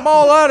 Oh, I'm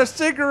all out of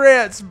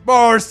cigarettes.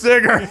 More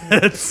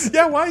cigarettes.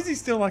 Yeah, why is he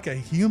still like a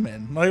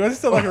human? Like, why is he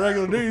still like a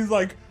regular dude? He's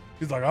like,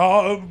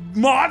 oh,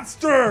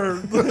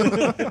 monster.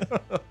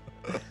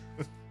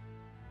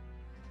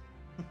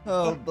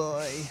 Oh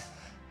boy.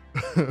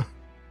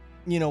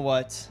 You know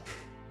what?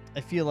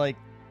 I feel like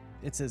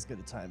it's as good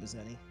a time as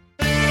any.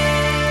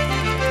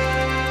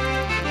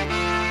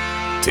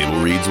 Table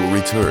Reads will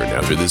return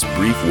after this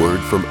brief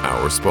word from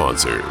our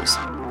sponsors.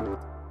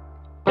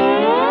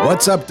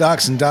 What's up,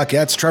 docs and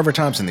docettes? Trevor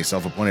Thompson, the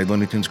self-appointed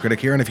Looney Tunes critic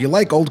here, and if you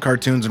like old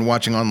cartoons and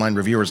watching online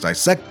reviewers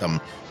dissect them,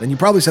 then you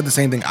probably said the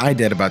same thing I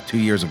did about 2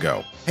 years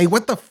ago. Hey,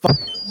 what the fuck?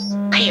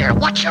 Here,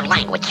 watch your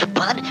language,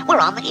 bud. We're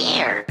on the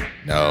air.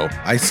 No,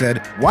 I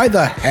said, why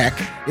the heck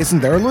isn't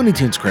there a Looney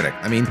Tunes critic?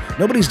 I mean,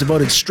 nobody's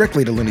devoted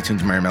strictly to Looney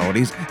Tunes Merry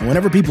Melodies, and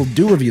whenever people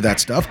do review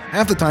that stuff,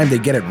 half the time they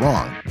get it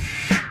wrong.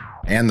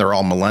 And they're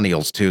all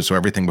millennials, too, so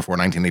everything before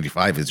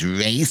 1985 is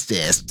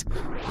racist.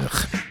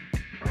 Ugh.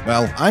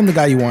 Well, I'm the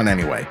guy you want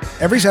anyway.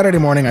 Every Saturday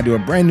morning, I do a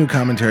brand new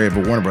commentary of a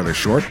Warner Brothers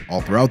short.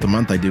 All throughout the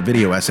month, I do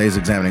video essays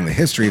examining the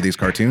history of these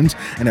cartoons.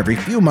 And every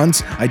few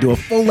months, I do a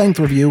full-length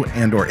review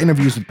and or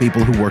interviews with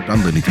people who worked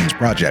on Looney Tunes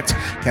projects.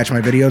 Catch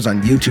my videos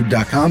on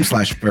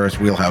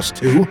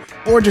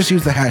youtube.com/FerrisWheelhouse2, or just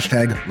use the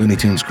hashtag Looney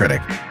Tunes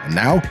Critic. And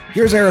now,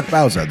 here's Eric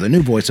Bauza, the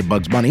new voice of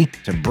Bugs Bunny,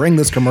 to bring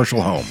this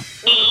commercial home.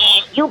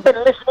 You've been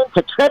listening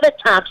to Trevor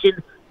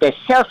Thompson, the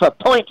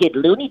self-appointed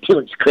Looney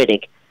Tunes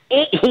critic.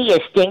 Ain't he a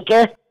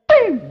stinker?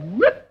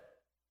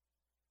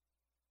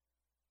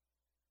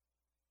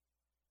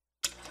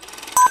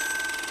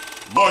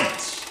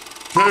 Lights,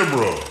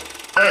 camera,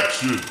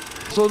 action.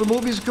 So the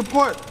movie's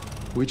kaput,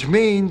 which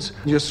means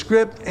your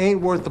script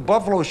ain't worth the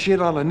buffalo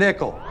shit on a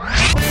nickel.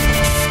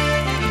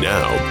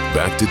 Now,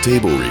 back to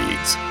Table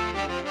Reads.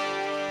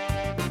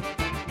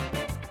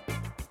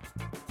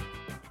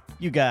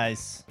 You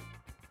guys,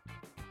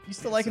 you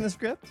still liking the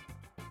script?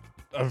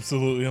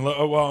 Absolutely.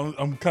 Well,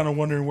 I'm kind of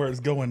wondering where it's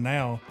going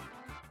now.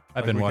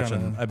 I've been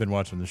watching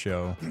the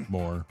show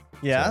more.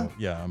 Yeah? So,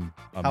 yeah. I'm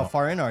How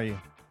far in are you?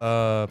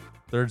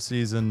 Third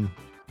season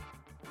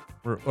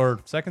or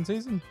second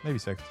season? Maybe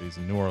second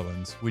season. New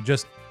Orleans. We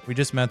just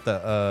met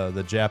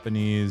the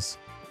Japanese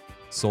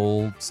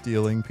soul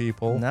stealing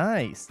people.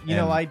 Nice. You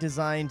know, I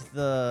designed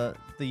the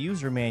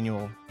user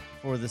manual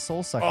for the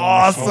soul sucking.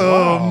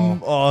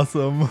 Awesome.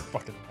 Awesome.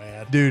 Fucking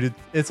rad. Dude,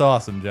 it's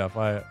awesome, Jeff.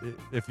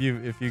 If you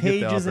get the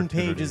pages and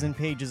opportunity. pages and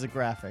pages of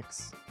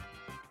graphics.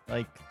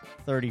 Like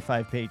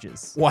 35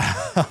 pages.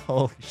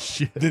 Wow.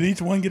 Shit. Did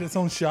each one get its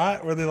own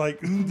shot? Were they like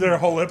their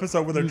whole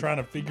episode where they're trying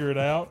to figure it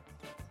out?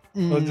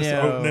 Or just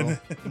opening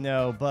it?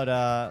 No, but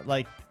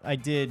like I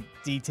did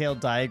detailed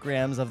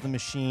diagrams of the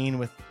machine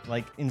with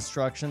like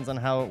instructions on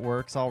how it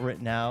works all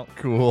written out.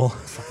 Cool.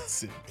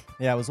 Sick.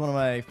 Yeah, it was one of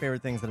my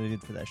favorite things that I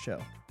did for that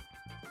show.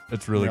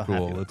 It's really Real happy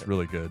cool. with It's it.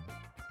 really good.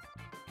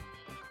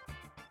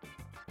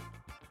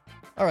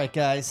 All right,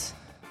 guys.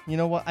 You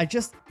know what?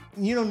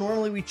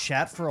 Normally we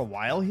chat for a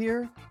while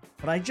here,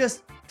 but I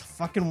just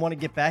fucking want to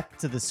get back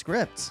to the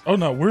script. Oh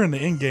no, we're in the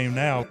end game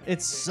now.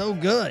 It's so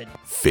good.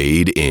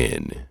 Fade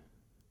in.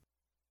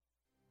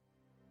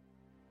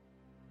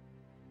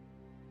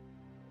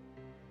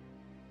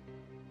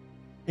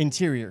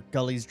 Interior,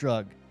 Gully's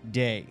Drug,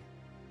 day.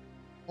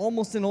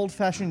 Almost an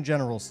old-fashioned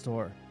general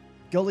store.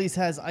 Gully's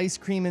has ice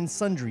cream and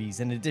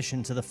sundries in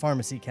addition to the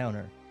pharmacy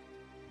counter.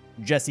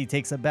 Jesse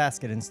takes a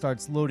basket and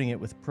starts loading it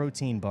with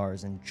protein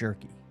bars and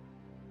jerky.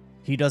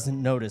 He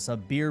doesn't notice a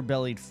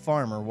beer-bellied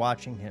farmer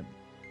watching him,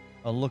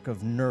 a look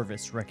of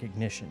nervous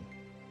recognition.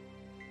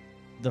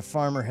 The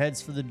farmer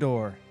heads for the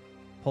door,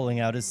 pulling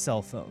out his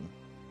cell phone.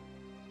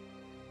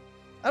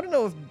 I don't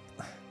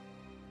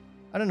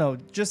know,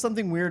 just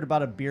something weird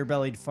about a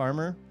beer-bellied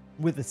farmer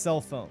with a cell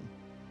phone.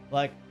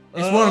 Like,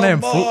 It's one of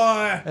them.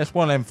 boy, It's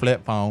one of them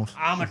flip phones.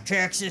 I'm a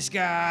Texas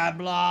guy,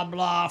 blah,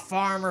 blah,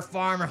 farmer,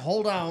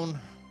 hold on.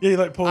 Yeah, you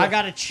like pull I up.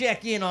 gotta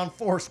check in on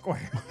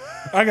Foursquare.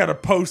 I gotta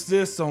post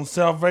this on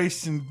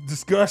Salvation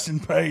discussion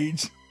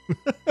page.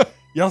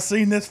 Y'all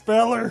seen this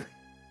feller?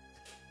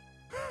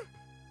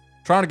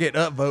 Trying to get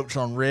upvotes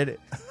on Reddit.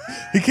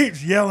 He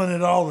keeps yelling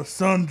at all the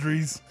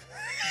sundries.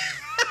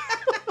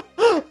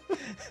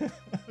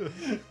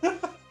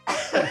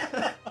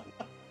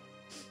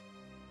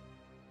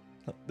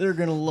 They're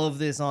gonna love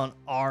this on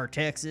our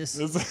Texas.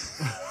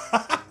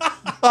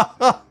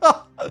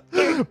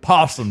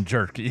 Possum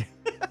jerky.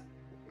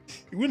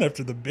 He went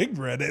after the big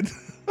Reddit.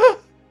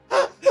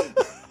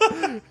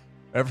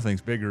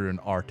 Everything's bigger in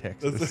our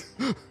Texas.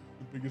 The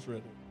biggest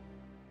Reddit.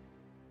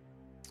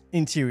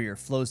 Interior,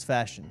 Flo's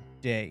Fashion,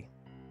 day.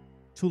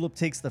 Tulip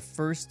takes the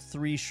first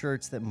 3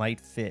 shirts that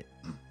might fit,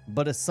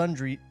 but a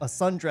sundress.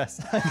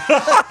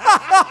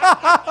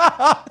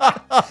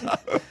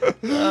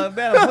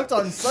 Man, I'm hooked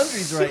on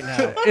sundries right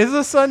now. Is a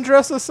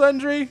sundress a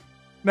sundry?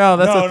 No,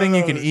 that's a thing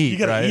you can eat, You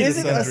gotta right? eat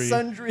Isn't a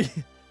sundry.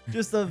 sundry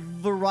just a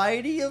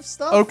variety of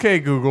stuff? Okay,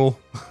 Google.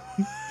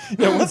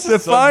 Yeah, what's a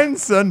Define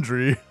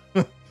sundry?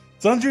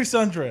 Sundry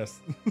sundress.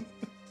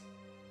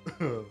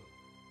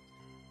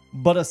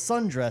 But a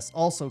sundress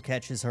also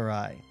catches her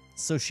eye,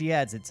 so she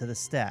adds it to the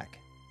stack.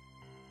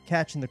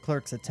 Catching the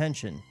clerk's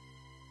attention.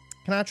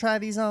 Can I try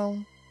these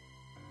on?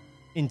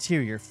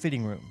 Interior,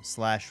 fitting room /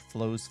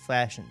 Flo's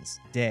Fashions,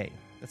 day.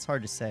 That's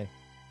hard to say.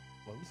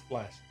 What was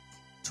flashing?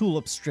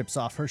 Tulip strips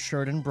off her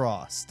shirt and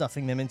bra,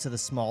 stuffing them into the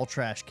small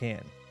trash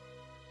can.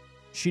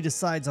 She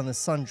decides on the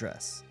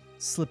sundress,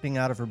 slipping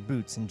out of her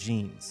boots and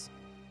jeans.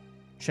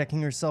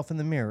 Checking herself in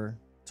the mirror,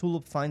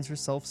 Tulip finds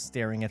herself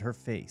staring at her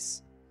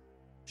face.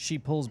 She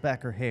pulls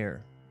back her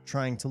hair,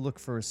 trying to look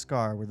for a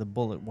scar where the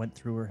bullet went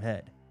through her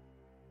head.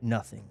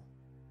 Nothing.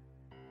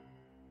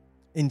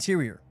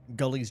 Interior,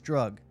 Gully's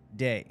Drug,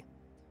 day.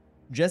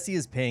 Jesse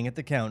is paying at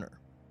the counter.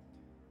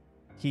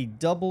 He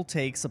double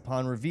takes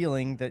upon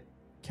revealing that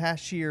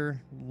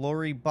cashier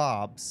Lori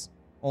Bobs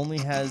only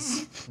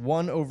has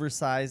one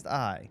oversized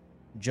eye,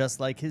 just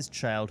like his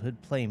childhood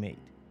playmate.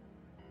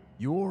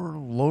 You're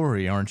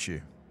Lori, aren't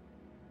you?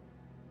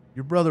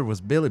 Your brother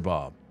was Billy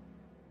Bob.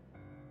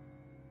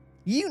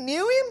 You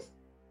knew him?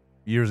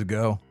 Years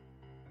ago.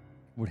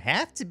 Would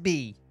have to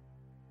be.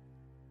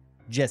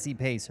 Jesse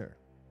pays her.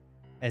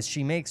 As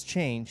she makes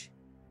change,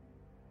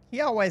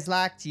 he always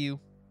liked you.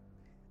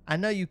 I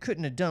know you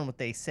couldn't have done what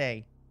they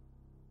say.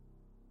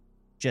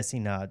 Jesse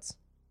nods,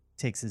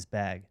 takes his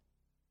bag.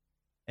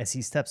 As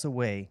he steps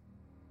away,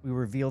 we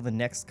reveal the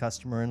next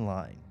customer in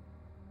line.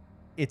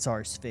 It's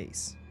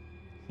Arseface.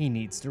 He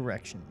needs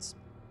directions.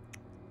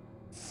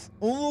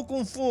 I'm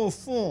looking for a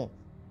phone.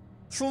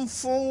 Some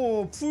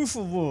phone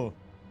approval.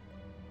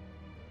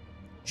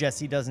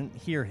 Jesse doesn't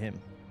hear him,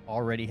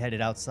 already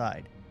headed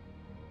outside.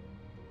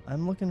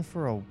 I'm looking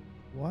for a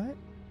what?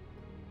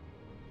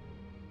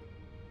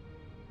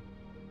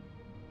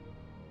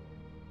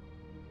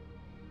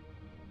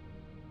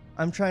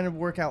 I'm trying to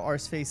work out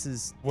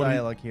Arseface's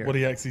dialogue here. What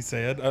he actually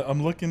said.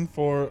 I'm looking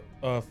for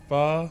a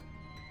pho,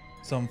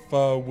 some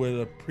pho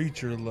with a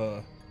preacher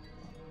la.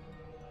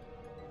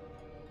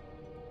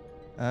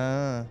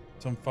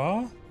 Some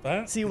pho?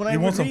 That? See, when I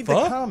would read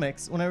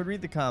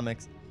the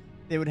comics,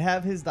 they would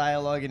have his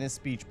dialogue in his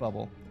speech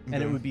bubble,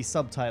 and it would be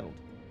subtitled.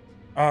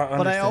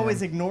 But I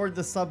always ignored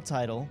the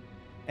subtitle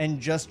and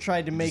just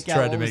tried to make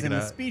out what was in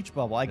the speech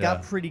bubble. I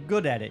got pretty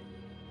good at it.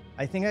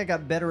 I think I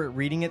got better at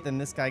reading it than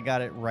this guy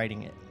got at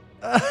writing it.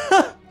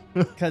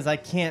 Because I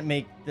can't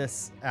make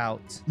this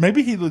out.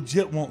 Maybe he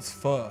legit wants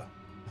pho.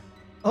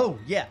 Oh,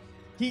 yeah.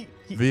 He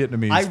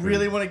Vietnamese I food.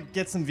 really want to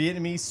get some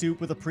Vietnamese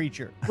soup with a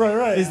preacher.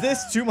 Right. Is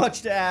this too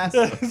much to ask?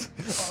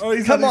 Oh,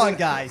 Come on,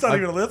 guys. It's not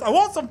even a list. I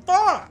want some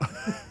pho.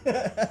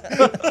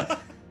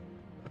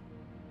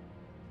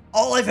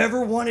 All I've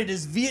ever wanted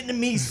is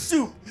Vietnamese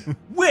soup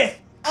with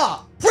a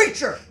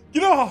preacher.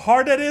 You know how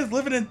hard that is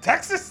living in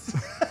Texas?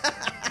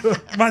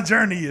 My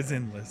journey is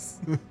endless.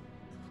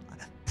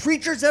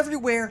 Preachers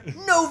everywhere,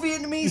 no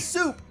Vietnamese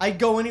soup. I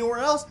go anywhere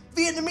else,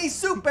 Vietnamese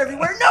soup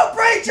everywhere, no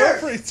preacher.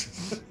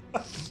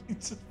 He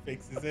just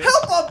fixes it.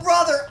 Help a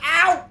brother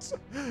out.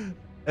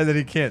 And then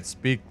he can't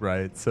speak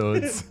right, so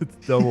it's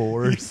double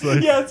worse.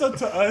 Like, Yeah, so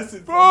to us,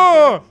 it's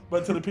Pho!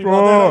 but to the people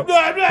out there,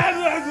 like, blah, blah,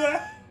 blah, blah.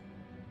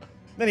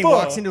 Then he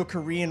walks into a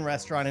Korean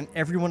restaurant and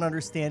everyone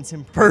understands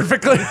him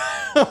perfectly.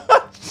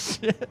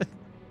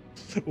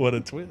 What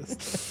a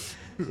twist.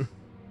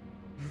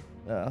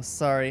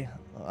 Sorry,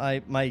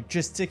 my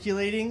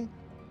gesticulating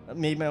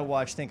made my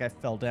watch think I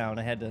fell down.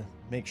 I had to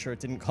make sure it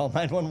didn't call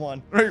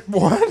 911. Wait,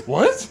 what?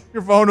 What?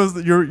 Your phone was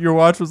your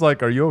watch was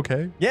like, "Are you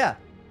okay?" Yeah,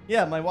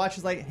 my watch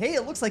is like, hey,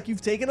 it looks like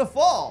you've taken a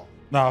fall.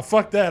 Nah,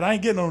 fuck that. I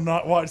ain't getting no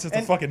not watch. That's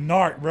a fucking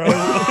narc, bro.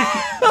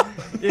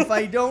 If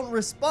I don't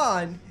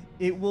respond,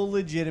 it will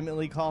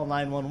legitimately call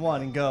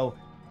 911 and go,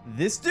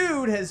 this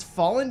dude has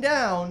fallen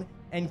down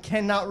and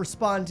cannot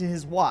respond to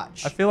his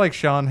watch. I feel like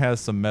Sean has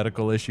some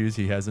medical issues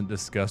he hasn't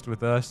discussed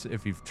with us.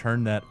 If you've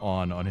turned that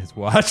on his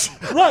watch,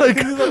 Right,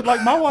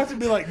 like my watch would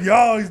be like,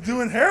 yo, he's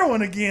doing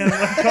heroin again.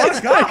 Like, call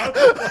the cops.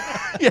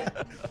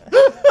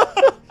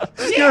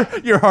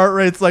 your heart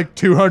rate's like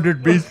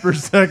 200 beats per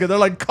second. They're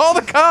like, call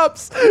the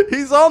cops.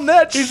 He's on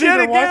that He's shit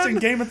either again. watching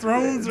Game of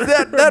Thrones or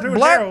that doing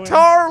black heroin.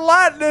 tar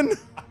lightning.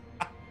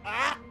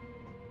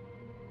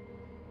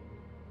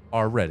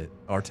 Our Reddit,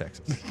 our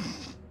Texas.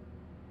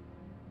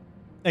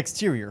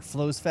 Exterior,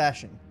 Flo's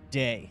Fashion,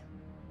 day.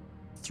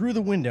 Through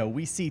the window,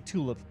 we see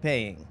Tulip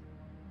paying.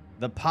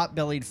 The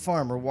pot-bellied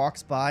farmer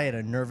walks by at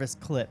a nervous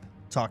clip,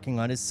 talking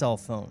on his cell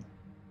phone.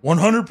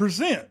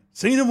 100%.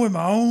 Seen him with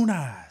my own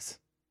eyes.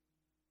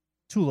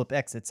 Tulip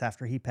exits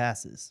after he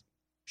passes.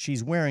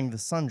 She's wearing the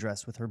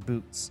sundress with her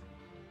boots.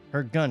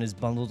 Her gun is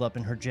bundled up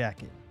in her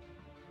jacket.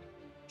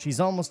 She's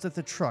almost at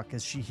the truck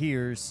as she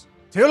hears,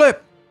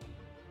 Tulip!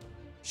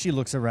 She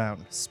looks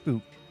around,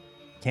 spooked.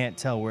 Can't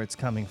tell where it's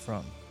coming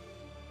from.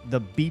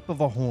 The beep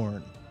of a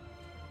horn.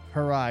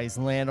 Her eyes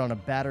land on a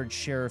battered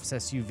sheriff's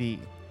SUV,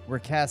 where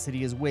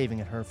Cassidy is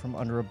waving at her from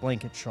under a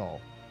blanket shawl.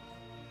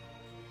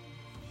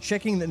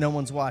 Checking that no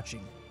one's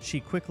watching, she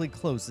quickly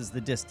closes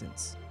the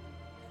distance.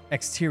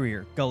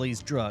 Exterior,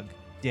 Gully's Drug,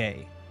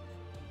 day.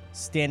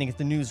 Standing at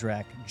the news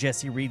rack,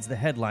 Jesse reads the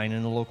headline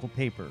in a local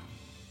paper.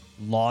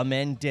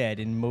 Lawmen dead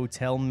in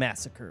motel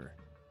massacre.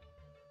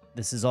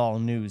 This is all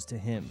news to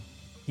him.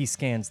 He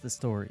scans the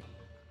story.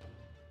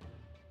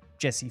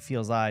 Jesse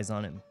feels eyes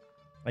on him.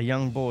 A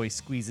young boy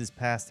squeezes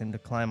past him to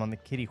climb on the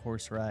kitty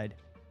horse ride.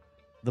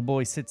 The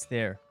boy sits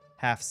there,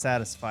 half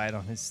satisfied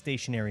on his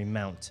stationary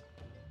mount.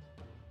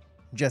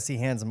 Jesse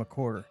hands him a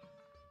quarter.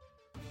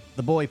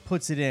 The boy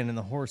puts it in and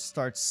the horse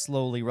starts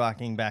slowly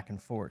rocking back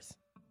and forth.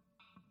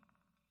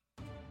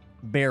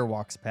 Bear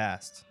walks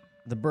past.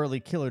 The burly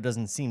killer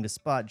doesn't seem to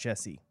spot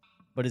Jesse,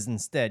 but is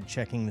instead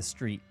checking the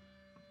street.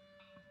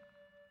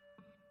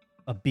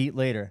 A beat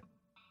later.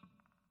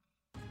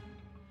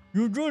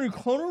 You Johnny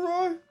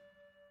Conroy?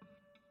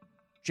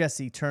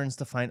 Jesse turns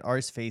to find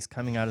Arseface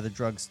coming out of the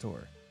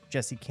drugstore.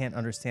 Jesse can't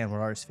understand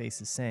what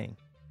Arseface is saying.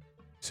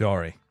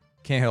 Sorry,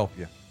 can't help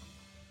you.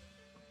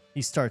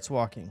 He starts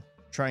walking,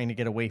 trying to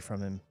get away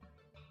from him.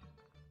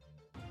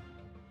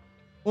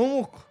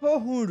 I'm a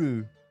cop.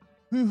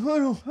 He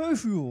had a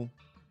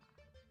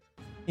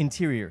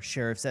Interior,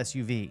 sheriff's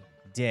SUV,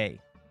 day.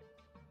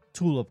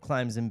 Tulip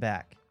climbs in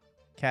back.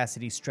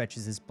 Cassidy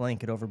stretches his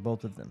blanket over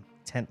both of them,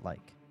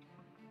 tent-like.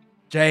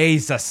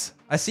 Jesus.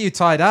 I see you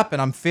tied up,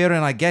 and I'm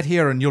fearing I get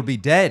here and you'll be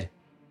dead.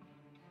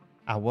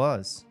 I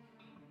was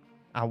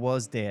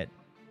dead.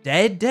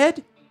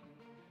 Dead?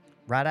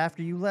 Right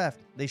after you left,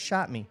 they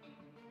shot me.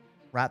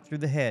 Right through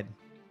the head.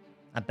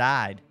 I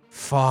died.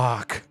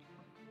 Fuck.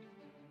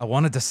 I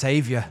wanted to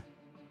save you.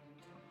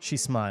 She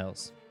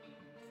smiles.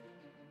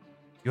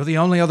 You're the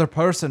only other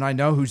person I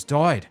know who's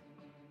died.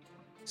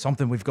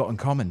 Something we've got in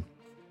common.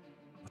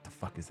 What the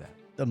fuck is that?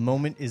 The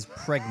moment is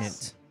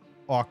pregnant.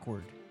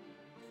 Awkward.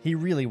 He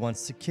really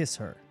wants to kiss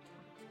her.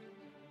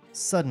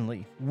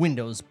 Suddenly,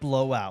 windows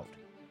blow out.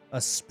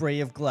 A spray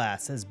of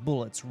glass as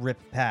bullets rip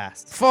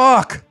past.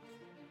 Fuck!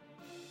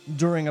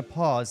 During a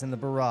pause in the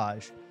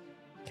barrage,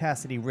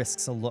 Cassidy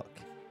risks a look.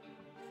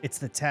 It's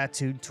the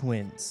tattooed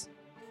twins.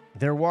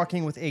 They're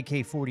walking with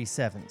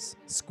AK-47s,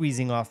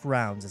 squeezing off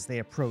rounds as they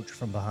approach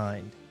from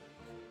behind.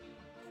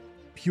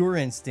 Pure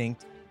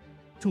instinct,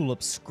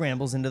 Tulip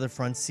scrambles into the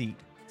front seat,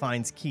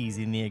 finds keys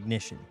in the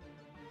ignition.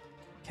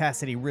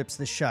 Cassidy rips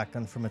the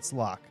shotgun from its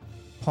lock,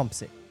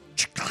 pumps it.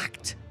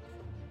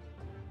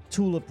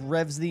 Tulip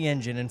revs the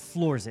engine and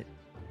floors it,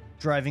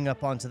 driving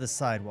up onto the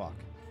sidewalk.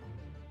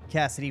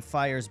 Cassidy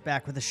fires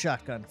back with a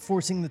shotgun,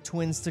 forcing the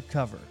twins to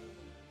cover.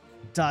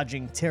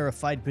 Dodging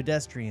terrified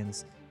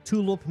pedestrians,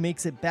 Tulip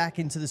makes it back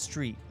into the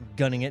street,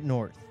 gunning it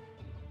north.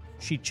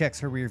 She checks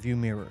her rearview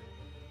mirror.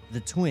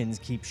 The twins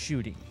keep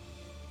shooting.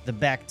 The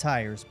back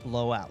tires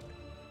blow out.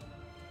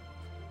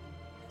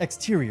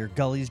 Exterior,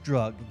 Gully's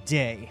Drug,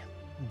 day.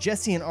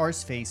 Jesse and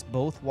Arseface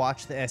both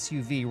watch the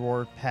SUV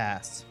roar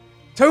past.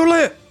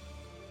 Tulip!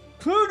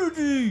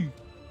 Kennedy!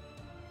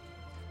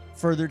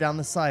 Further down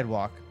the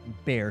sidewalk,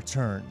 Bear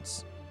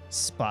turns,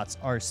 spots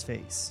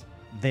Arseface.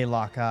 They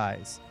lock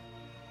eyes.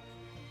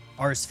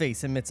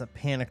 Arseface emits a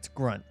panicked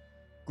grunt,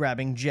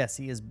 grabbing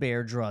Jesse as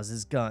Bear draws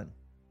his gun.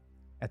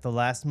 At the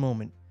last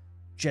moment,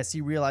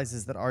 Jesse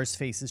realizes that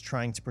Arseface is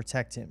trying to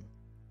protect him.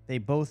 They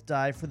both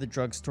dive for the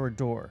drugstore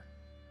door.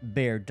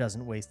 Bear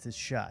doesn't waste his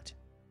shot.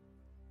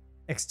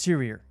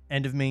 Exterior,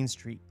 end of Main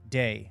Street,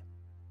 day.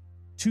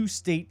 2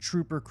 state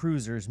trooper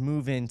cruisers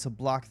move in to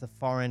block the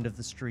far end of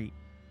the street.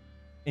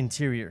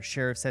 Interior,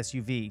 sheriff's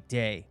SUV,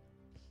 day.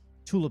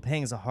 Tulip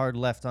hangs a hard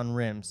left on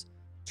rims,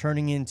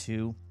 turning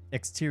into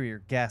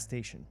exterior, gas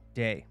station,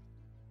 day.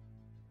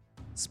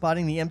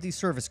 Spotting the empty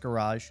service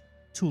garage,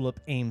 Tulip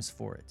aims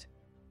for it.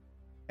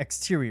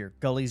 Exterior,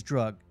 Gully's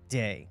Drug,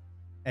 day.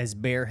 As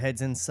Bear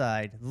heads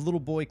inside, the little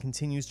boy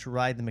continues to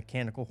ride the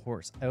mechanical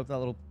horse. I hope that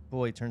little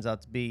boy turns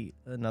out to be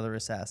another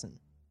assassin.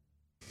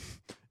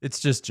 It's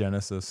just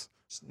Genesis.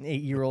 Just an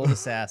 8-year-old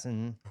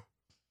assassin.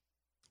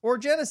 Or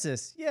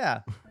Genesis,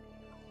 yeah.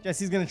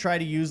 Jesse's going to try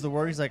to use the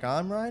word. He's like,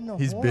 I'm riding a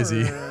He's horse.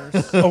 busy.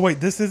 Oh, wait,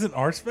 this isn't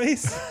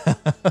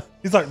Arseface?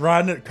 He's like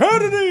riding it.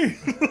 Kennedy!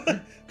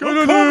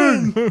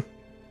 Kennedy!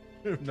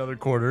 Another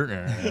quarter.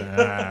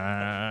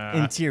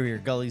 Interior,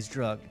 Gully's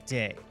Drug,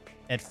 day.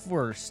 At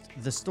first,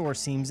 the store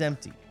seems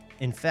empty.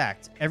 In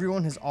fact,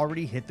 everyone has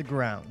already hit the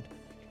ground.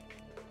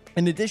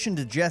 In addition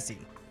to Jesse,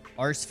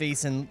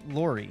 Arseface, and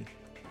Lori,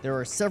 there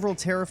are several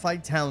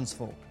terrified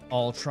townsfolk,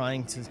 all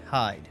trying to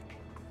hide.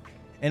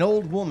 An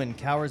old woman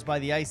cowers by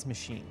the ice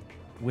machine,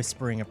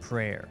 whispering a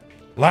prayer.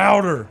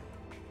 Louder!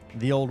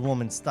 The old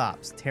woman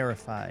stops,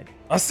 terrified.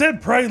 I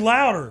said pray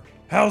louder.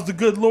 How's the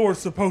good Lord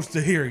supposed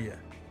to hear you?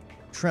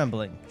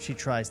 Trembling, she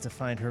tries to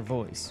find her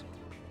voice.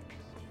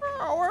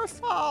 Our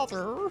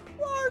Father, who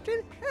art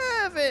in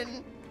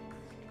heaven.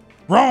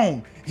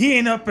 Wrong. He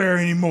ain't up there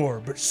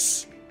anymore, but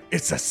shh,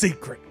 it's a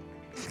secret.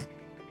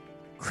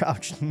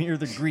 Crouched near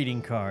the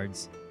greeting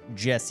cards,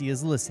 Jesse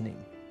is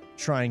listening,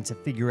 trying to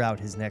figure out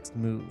his next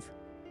move.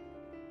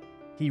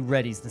 He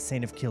readies the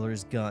Saint of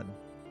Killer's gun.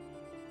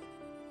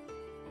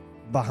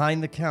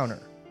 Behind the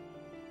counter,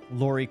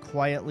 Lori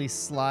quietly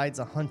slides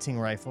a hunting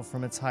rifle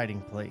from its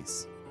hiding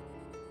place.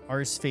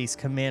 Arseface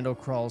commando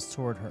crawls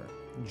toward her,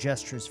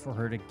 gestures for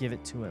her to give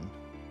it to him.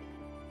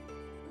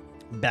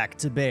 Back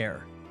to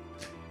Bear.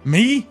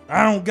 Me?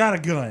 I don't got a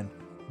gun,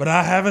 but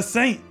I have a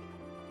saint.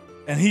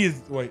 And he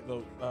is... Wait,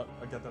 no, I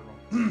got that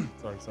wrong.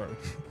 sorry.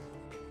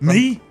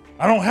 Me?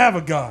 I don't have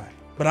a God,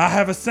 but I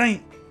have a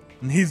saint.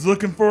 And he's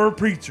looking for a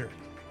preacher.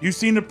 You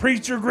seen the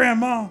preacher,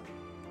 Grandma?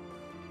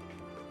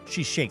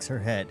 She shakes her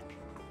head.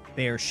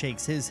 Bear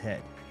shakes his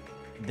head.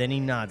 Then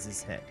he nods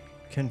his head,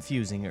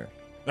 confusing her.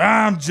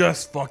 I'm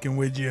just fucking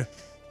with you.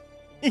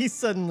 He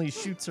suddenly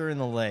shoots her in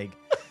the leg.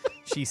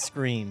 She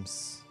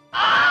screams.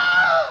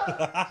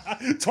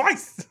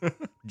 Twice!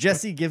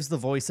 Jesse gives the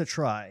voice a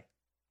try.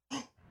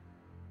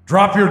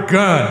 Drop your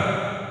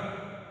gun.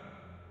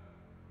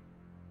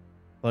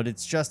 But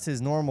it's just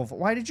his normal voice.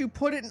 Why did you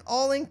put it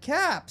all in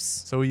caps?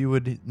 So you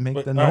would make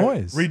But, the all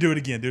noise. right, redo it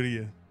again. Do it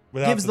again.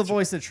 Without Gives the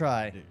voice a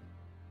try.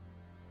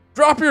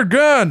 Drop your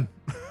gun.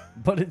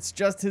 But it's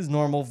just his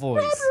normal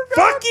voice.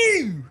 Fuck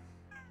you!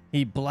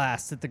 He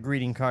blasts at the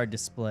greeting card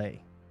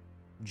display.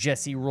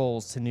 Jesse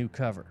rolls to new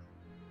cover.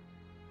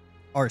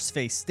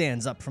 Arseface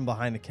stands up from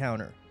behind the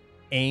counter,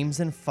 aims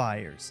and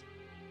fires.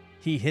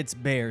 He hits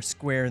Bear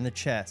square in the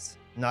chest,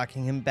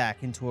 knocking him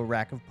back into a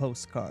rack of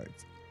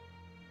postcards.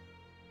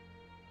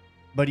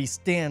 But he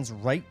stands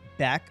right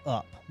back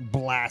up,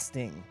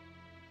 blasting.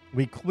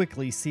 We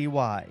quickly see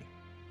why.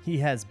 He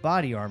has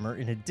body armor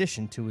in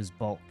addition to his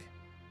bulk.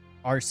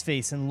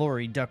 Arseface and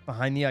Lori duck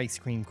behind the ice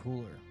cream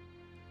cooler.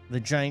 The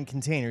giant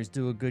containers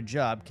do a good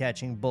job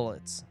catching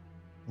bullets.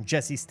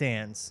 Jesse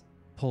stands,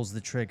 pulls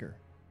the trigger.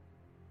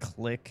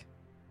 Click.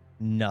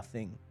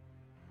 Nothing.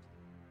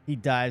 He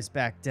dives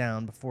back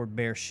down before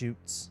Bear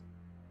shoots.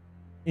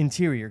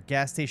 Interior,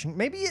 gas station.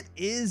 Maybe it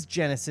is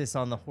Genesis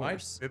on the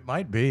horse. It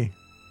might be.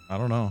 I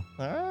don't know.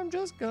 I'm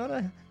just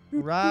gonna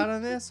ride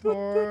on this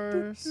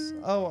horse.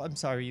 Oh, I'm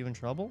sorry. Are you in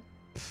trouble?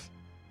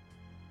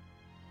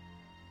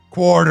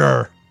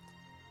 Quarter.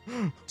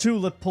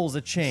 Tulip pulls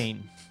a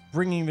chain,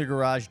 bringing the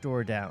garage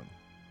door down.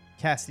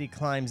 Cassidy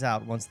climbs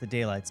out once the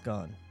daylight's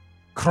gone.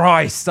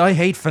 Christ, I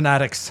hate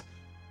fanatics.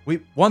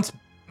 We once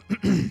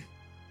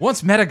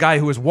met a guy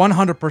who was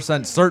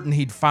 100% certain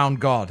he'd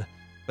found God,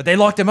 but they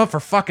locked him up for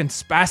fucking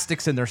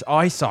spastics in their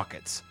eye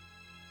sockets.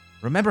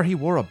 Remember, he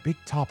wore a big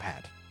top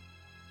hat.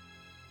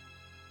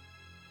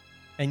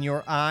 And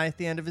your eye at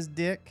the end of his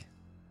dick?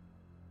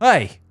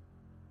 Hey!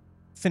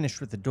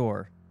 Finished with the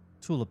door,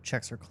 Tulip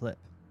checks her clip.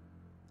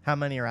 How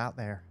many are out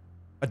there?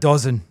 A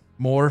dozen.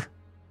 More?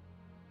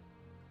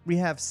 We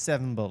have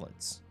 7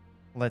 bullets.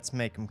 Let's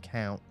make them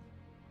count.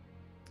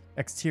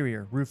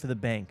 Exterior, roof of the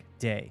bank,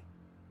 day.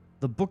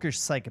 The bookish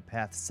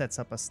psychopath sets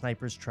up a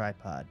sniper's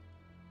tripod.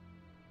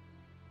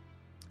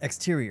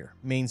 Exterior,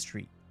 Main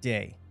Street,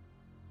 day.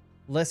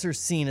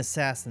 Lesser-seen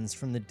assassins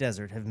from the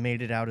desert have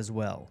made it out as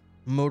well.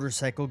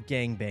 Motorcycle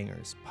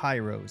gangbangers,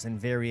 pyros, and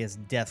various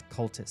death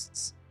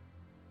cultists.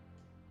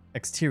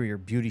 Exterior,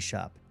 beauty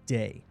shop,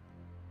 day.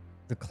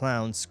 The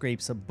clown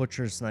scrapes a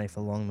butcher's knife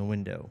along the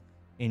window,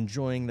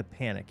 enjoying the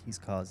panic he's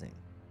causing.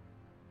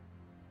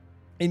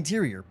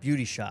 Interior,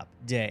 beauty shop,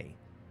 day.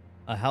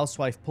 A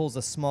housewife pulls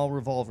a small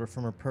revolver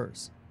from her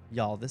purse.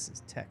 Y'all, this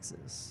is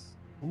Texas.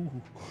 Ooh.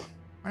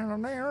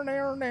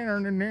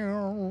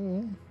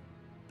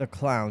 The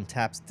clown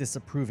taps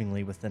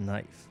disapprovingly with the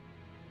knife.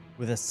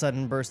 With a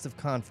sudden burst of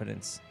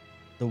confidence,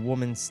 the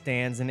woman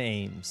stands and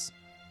aims.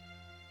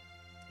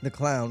 The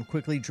clown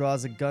quickly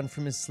draws a gun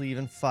from his sleeve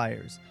and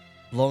fires,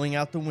 blowing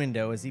out the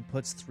window as he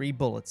puts 3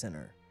 bullets in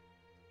her.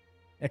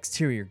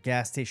 Exterior,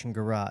 gas station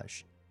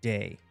garage,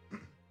 day.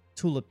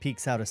 Tulip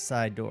peeks out a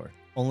side door,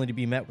 only to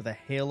be met with a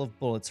hail of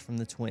bullets from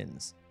the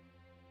twins.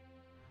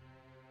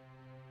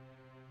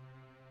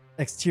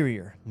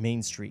 Exterior,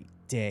 Main Street,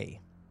 day.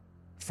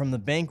 From the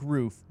bank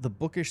roof, the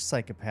bookish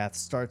psychopath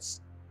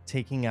starts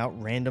taking out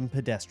random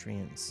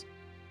pedestrians.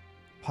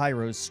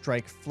 Pyros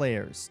strike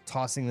flares,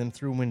 tossing them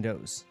through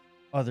windows.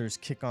 Others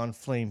kick on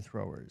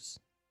flamethrowers.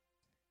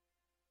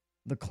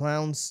 The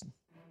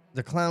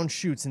clown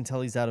shoots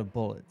until he's out of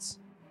bullets.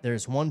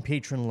 There's one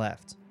patron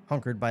left,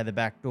 hunkered by the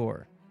back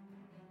door.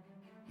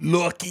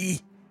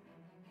 Lucky.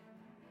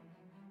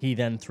 He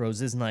then throws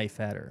his knife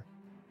at her.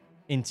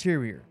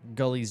 Interior,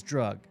 Gully's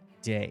drug,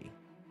 day.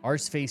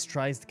 Arseface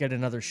tries to get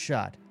another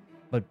shot,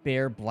 but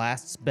Bear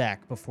blasts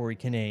back before he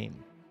can aim.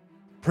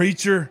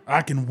 Preacher,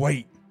 I can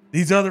wait.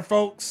 These other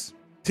folks,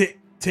 tick,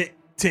 tick,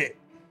 tick.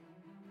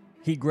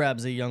 He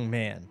grabs a young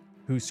man,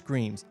 who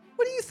screams,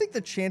 "What do you think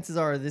the chances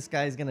are this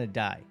guy's gonna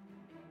die?"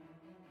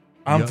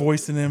 I'm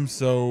voicing him,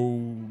 so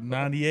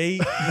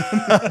 98.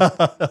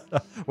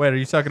 Wait, are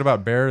you talking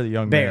about Bear or the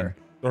young Bear.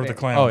 man? Or the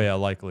clown. Oh, yeah,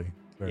 likely.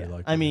 Very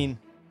likely. I mean,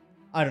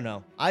 I don't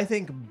know. I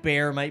think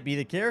Bear might be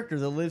the character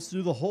that lives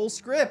through the whole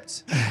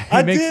script.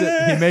 He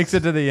makes it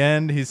to the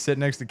end. He's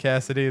sitting next to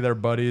Cassidy. They're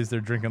buddies. They're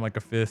drinking like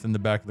a fifth in the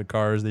back of the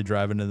car as they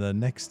drive into the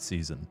next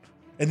season.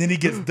 And then he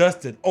gets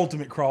dusted.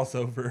 Ultimate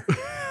crossover.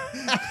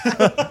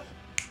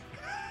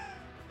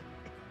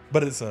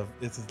 But it's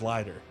his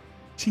lighter.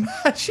 Chink,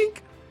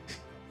 chink.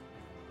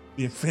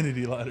 The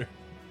infinity lighter.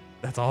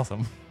 That's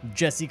awesome.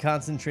 Jesse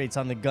concentrates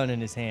on the gun in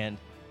his hand,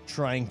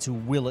 trying to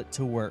will it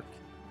to work.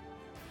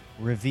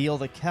 Reveal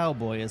the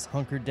cowboy is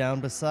hunkered down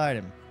beside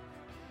him.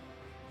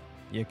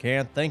 You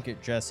can't think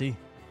it, Jesse.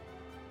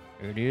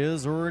 It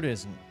is or it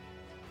isn't.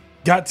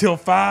 Got till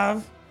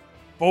 5,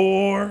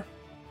 4,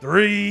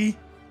 3.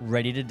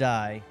 Ready to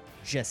die,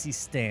 Jesse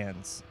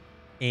stands,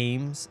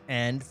 aims,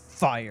 and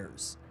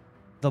fires.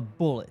 The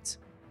bullet,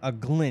 a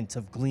glint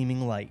of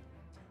gleaming light,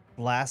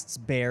 blasts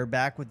Bear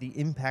back with the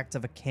impact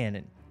of a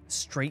cannon,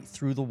 straight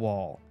through the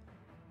wall.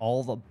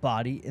 All the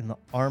body and the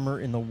armor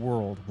in the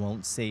world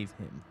won't save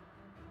him.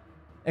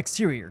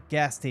 Exterior,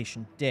 gas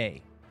station,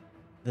 day.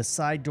 The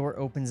side door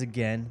opens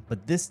again,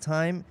 but this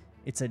time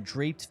it's a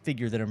draped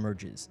figure that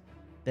emerges,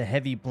 the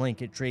heavy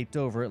blanket draped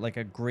over it like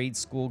a grade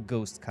school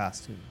ghost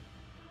costume.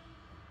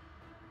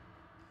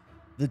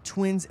 The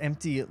twins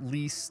empty at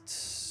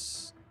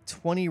least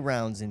 20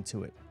 rounds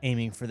into it,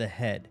 aiming for the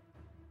head.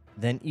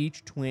 Then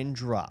each twin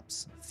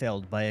drops,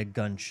 felled by a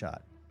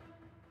gunshot.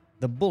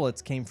 The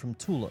bullets came from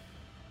Tulip,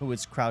 who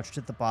was crouched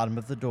at the bottom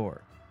of the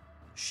door.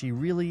 She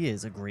really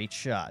is a great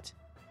shot.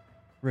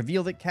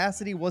 reveal that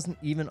Cassidy wasn't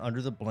even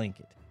under the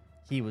blanket.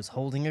 He was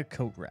holding a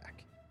coat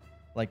rack,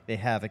 like they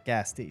have at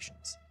gas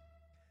stations.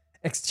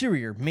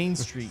 Exterior, Main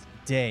Street,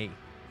 day.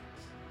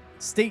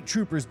 State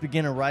troopers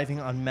begin arriving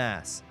en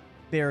masse,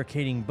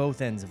 barricading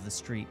both ends of the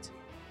street.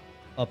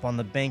 Up on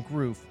the bank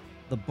roof,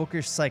 the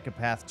bookish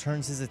psychopath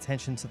turns his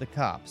attention to the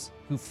cops,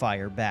 who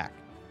fire back.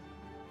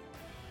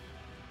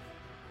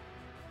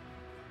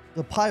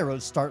 The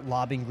pyros start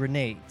lobbing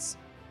grenades.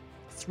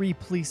 3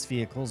 police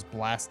vehicles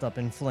blast up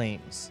in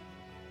flames.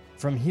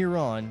 From here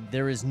on,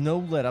 there is no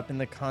let up in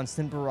the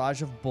constant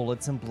barrage of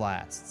bullets and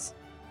blasts.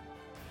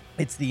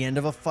 It's the end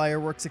of a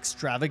fireworks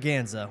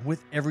extravaganza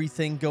with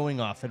everything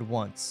going off at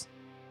once.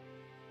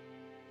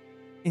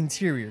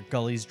 Interior,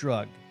 Gully's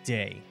Drug,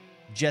 day.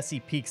 Jesse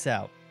peeks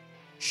out,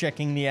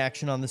 checking the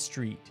action on the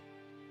street.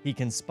 He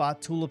can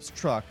spot Tulip's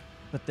truck,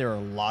 but there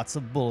are lots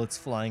of bullets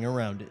flying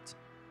around it.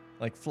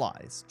 Like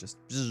flies, just...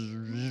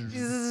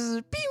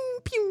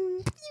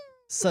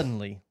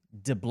 Suddenly,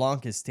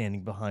 DeBlanc is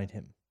standing behind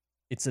him.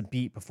 It's a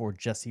beat before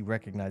Jesse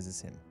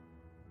recognizes him.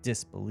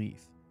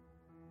 Disbelief.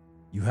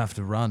 You have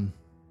to run.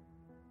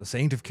 The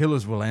Saint of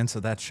Killers will answer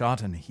that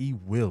shot and he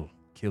will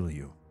kill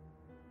you.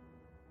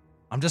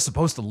 I'm just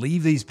supposed to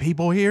leave these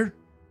people here?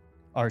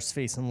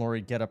 Arseface and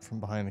Lori get up from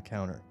behind the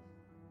counter.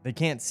 They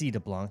can't see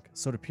DeBlanc,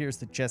 so it appears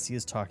that Jesse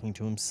is talking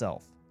to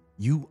himself.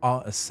 You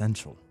are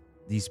essential.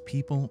 These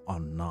people are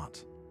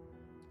not.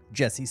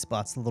 Jesse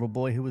spots the little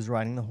boy who was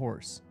riding the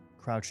horse,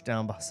 crouched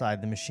down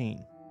beside the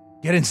machine.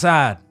 Get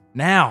inside,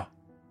 now!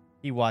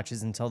 He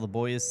watches until the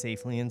boy is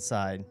safely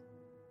inside.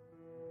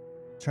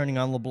 Turning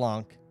on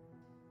DeBlanc,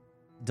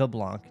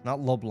 not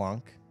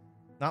LeBlanc,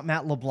 not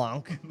Matt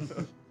LeBlanc.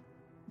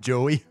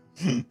 Joey.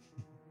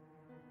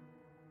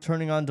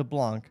 Turning on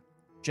DeBlanc,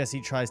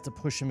 Jesse tries to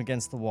push him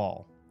against the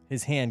wall.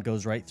 His hand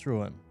goes right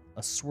through him,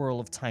 a swirl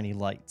of tiny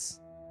lights.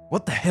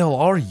 What the hell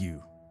are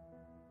you?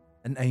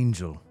 An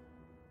angel.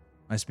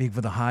 I speak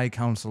for the High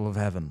Council of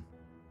Heaven.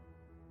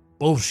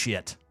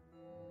 Bullshit.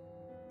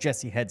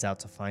 Jesse heads out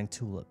to find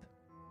Tulip.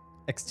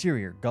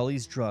 Exterior,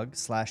 Gully's Drug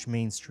 /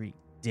 Main Street,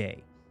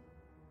 day.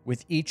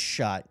 With each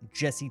shot,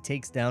 Jesse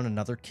takes down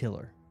another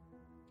killer.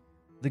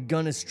 The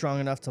gun is strong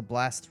enough to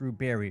blast through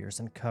barriers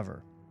and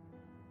cover.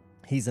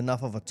 He's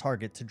enough of a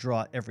target to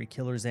draw every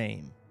killer's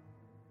aim.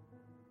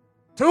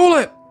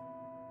 Tulip!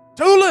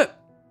 Tulip!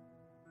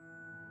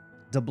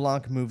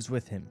 DeBlanc moves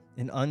with him,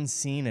 an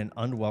unseen and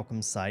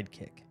unwelcome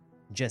sidekick.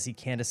 Jesse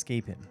can't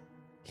escape him.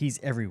 He's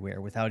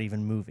everywhere without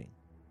even moving.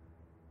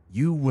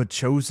 You were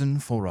chosen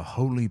for a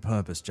holy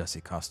purpose,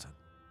 Jesse Costa.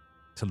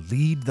 To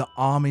lead the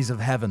armies of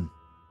heaven.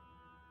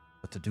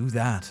 But to do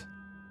that,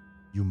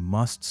 you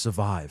must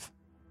survive.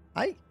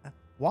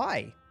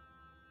 Why?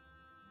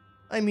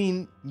 I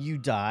mean, you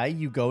die,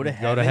 you go to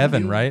heaven. Go to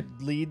heaven, you right?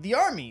 Lead the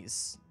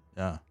armies.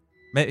 Yeah.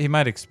 He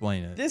might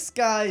explain it. This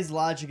guy's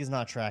logic is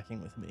not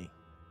tracking with me.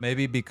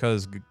 Maybe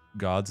because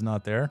God's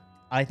not there.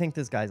 I think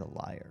this guy's a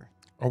liar.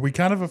 Are we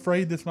kind of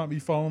afraid this might be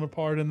falling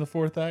apart in the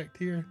 4th act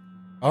here?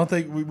 I don't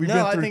think we've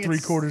No, I been through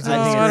think 3/4 of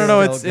I think I don't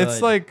know. still It's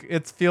good. like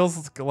it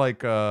feels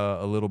like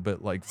a little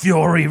bit like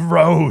Fury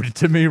Road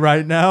to me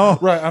right now.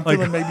 Right, I'm Like-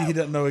 feeling maybe he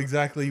doesn't know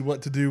exactly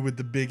what to do with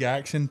the big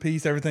action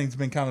piece. Everything's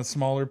been kind of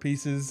smaller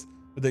pieces,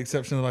 with the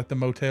exception of like the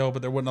motel,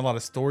 but there wasn't a lot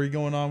of story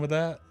going on with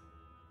that.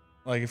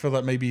 Like I feel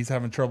like maybe he's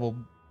having trouble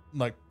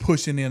like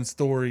pushing in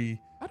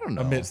story I don't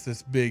know. amidst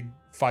this big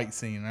fight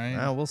scene,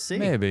 right? We'll see.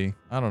 Maybe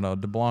I don't know.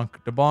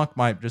 DeBlanc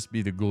might just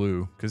be the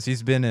glue because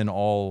he's been in a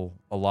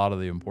lot of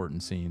the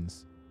important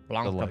scenes.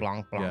 Blanc, So, like,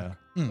 Blanc. Yeah.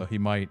 So he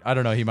might. I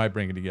don't know. He might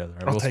bring it together.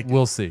 I'll take it.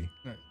 We'll see.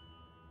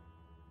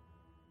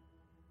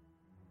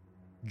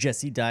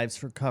 Jesse dives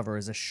for cover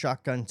as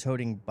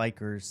shotgun-toting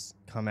bikers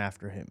come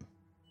after him.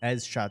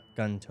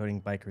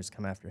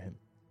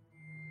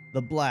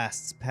 The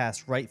blasts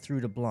pass right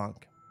through DeBlanc,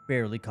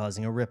 barely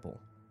causing a ripple.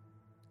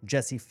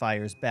 Jesse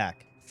fires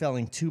back,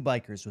 felling 2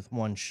 bikers with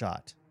 1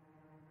 shot.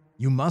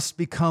 You must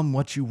become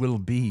what you will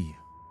be.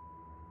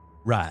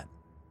 Right.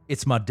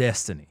 It's my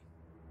destiny.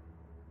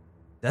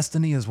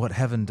 Destiny is what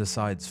heaven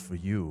decides for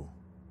you.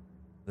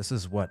 This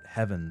is what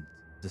heaven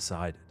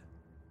decided.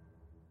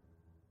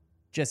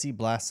 Jesse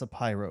blasts a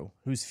pyro,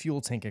 whose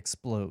fuel tank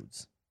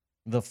explodes.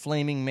 The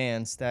flaming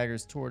man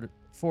staggers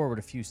forward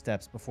a few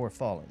steps before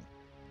falling.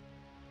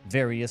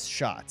 Various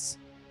shots.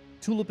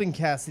 Tulip and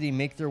Cassidy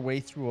make their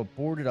way through a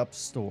boarded-up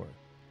store.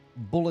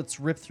 Bullets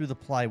rip through the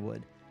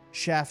plywood,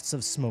 shafts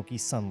of smoky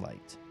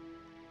sunlight.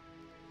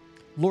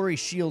 Lori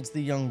shields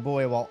the young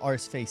boy while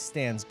Arseface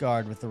stands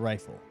guard with the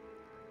rifle.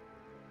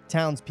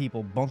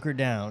 Townspeople bunker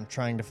down,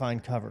 trying to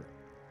find cover.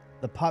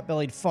 The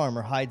pot-bellied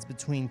farmer hides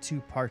between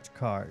 2 parked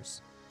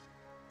cars.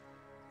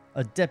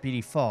 A deputy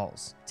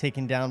falls,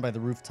 taken down by the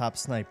rooftop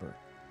sniper.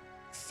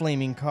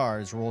 Flaming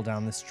cars roll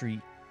down the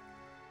street.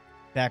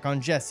 Back on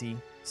Jesse,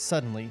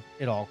 suddenly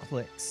it all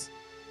clicks.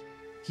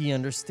 He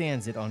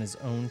understands it on his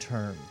own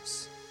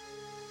terms.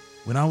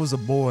 When I was a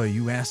boy,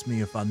 you asked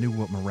me if I knew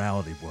what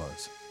morality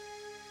was.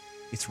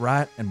 It's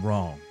right and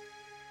wrong.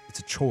 It's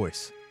a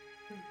choice.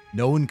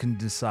 No one can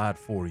decide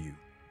for you.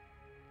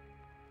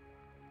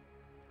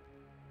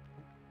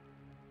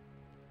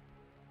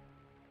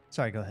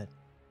 Sorry, go ahead.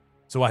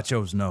 So I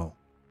chose no.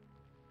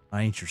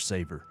 I ain't your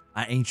savior.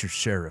 I ain't your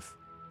sheriff.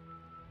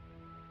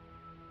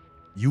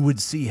 You would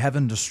see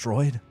heaven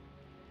destroyed?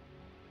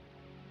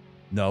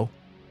 No.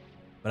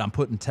 But I'm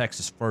putting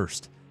Texas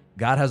first.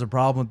 God has a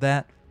problem with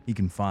that, he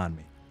can find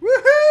me.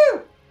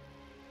 Woohoo!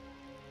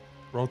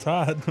 Roll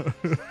Tide.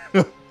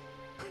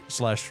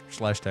 slash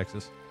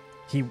Texas.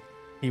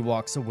 He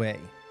walks away.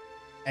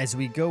 As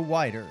we go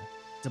wider,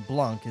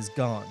 DeBlanc is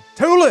gone.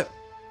 Tulip!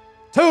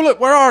 Tulip,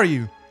 where are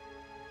you?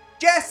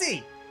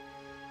 Jesse!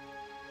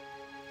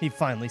 He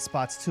finally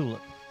spots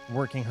Tulip,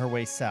 working her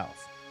way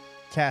south.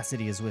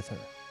 Cassidy is with her,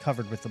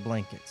 covered with a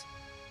blanket.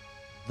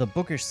 The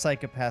bookish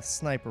psychopath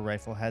sniper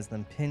rifle has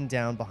them pinned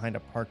down behind a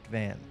parked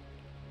van.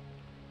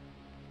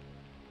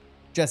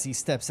 Jesse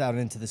steps out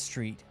into the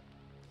street.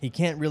 He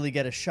can't really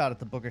get a shot at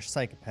the bookish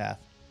psychopath,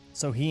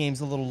 so he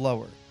aims a little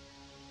lower.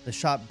 The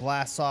shot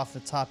blasts off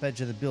the top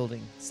edge of the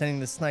building, sending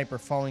the sniper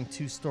falling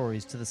 2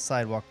 stories to the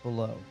sidewalk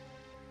below.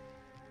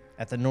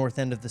 At the north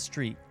end of the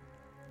street,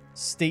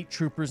 state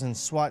troopers and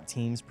SWAT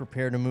teams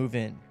prepare to move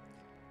in.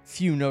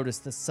 Few notice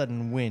the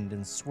sudden wind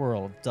and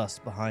swirl of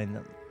dust behind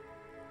them.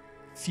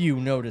 Few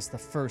notice the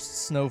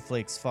first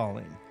snowflakes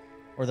falling,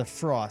 or the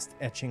frost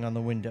etching on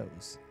the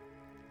windows.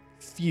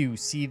 Few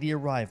see the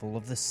arrival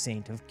of the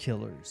Saint of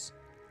Killers.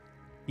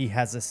 He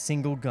has a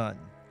single gun,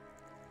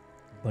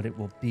 but it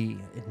will be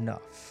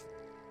enough.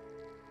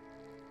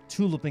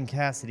 Tulip and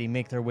Cassidy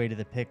make their way to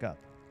the pickup.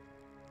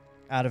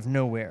 Out of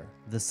nowhere,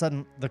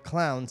 the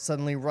clown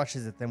suddenly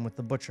rushes at them with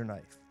the butcher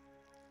knife.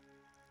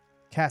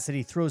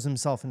 Cassidy throws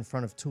himself in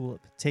front of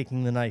Tulip,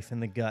 taking the knife in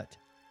the gut.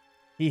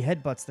 He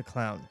headbutts the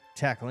clown,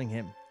 tackling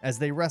him. As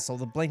they wrestle,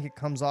 the blanket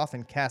comes off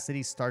and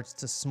Cassidy starts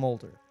to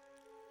smolder.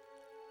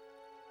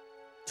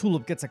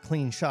 Tulip gets a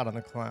clean shot on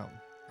the clown,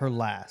 her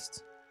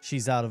last.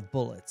 She's out of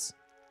bullets.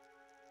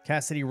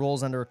 Cassidy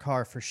rolls under a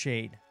car for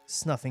shade,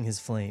 snuffing his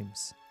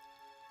flames.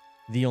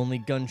 The only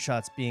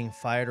gunshots being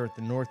fired are at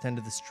the north end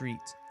of the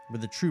street, where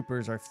the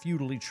troopers are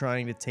futilely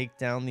trying to take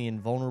down the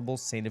invulnerable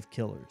Saint of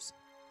Killers.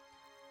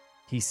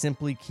 He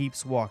simply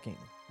keeps walking,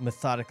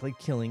 methodically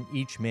killing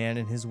each man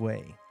in his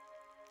way.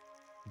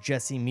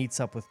 Jesse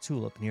meets up with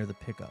Tulip near the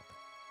pickup.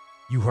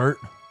 You hurt?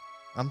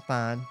 I'm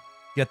fine.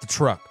 Get the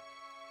truck.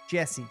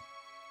 Jesse.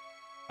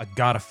 I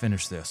gotta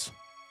finish this.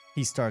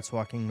 He starts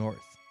walking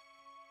north.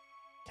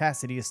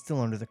 Cassidy is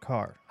still under the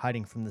car,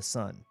 hiding from the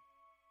sun.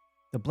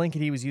 The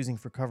blanket he was using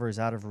for cover is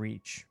out of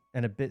reach,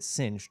 and a bit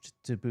singed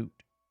to boot.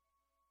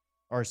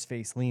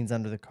 Arseface leans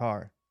under the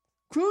car.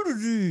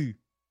 Cassidy!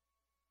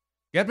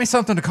 Get me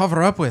something to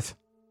cover up with.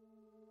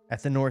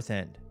 At the north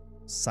end,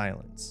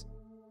 silence.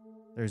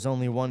 There's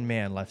only one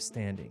man left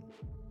standing,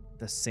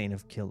 the Saint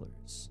of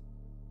Killers.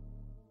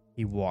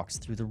 He walks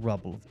through the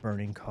rubble of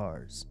burning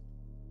cars.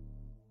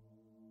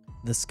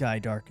 The sky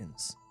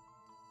darkens.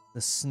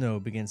 The snow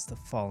begins to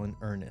fall in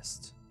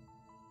earnest.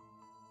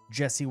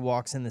 Jesse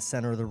walks in the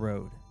center of the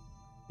road.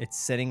 It's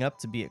setting up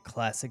to be a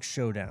classic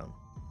showdown.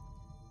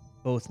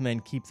 Both men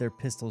keep their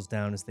pistols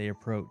down as they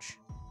approach,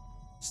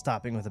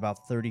 stopping with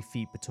about 30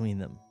 feet between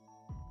them.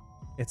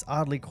 It's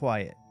oddly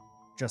quiet,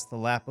 just the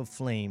lap of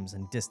flames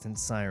and distant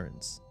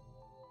sirens.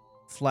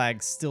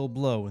 Flags still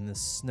blow in the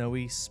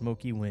snowy,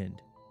 smoky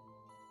wind.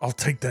 I'll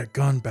take that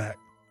gun back,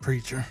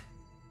 preacher.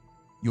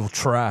 You'll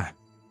try.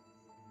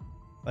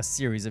 A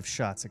series of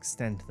shots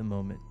extend to the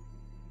moment.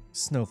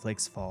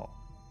 Snowflakes fall.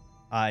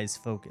 Eyes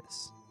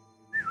focus.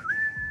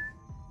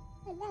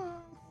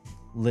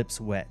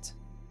 Lips wet.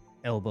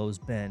 Elbows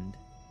bend.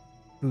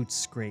 Boots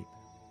scrape.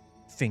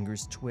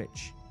 Fingers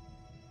twitch.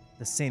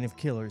 The Saint of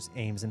Killers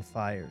aims and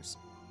fires.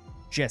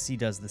 Jesse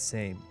does the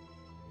same.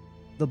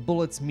 The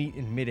bullets meet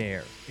in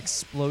midair,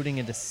 exploding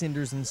into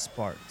cinders and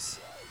sparks.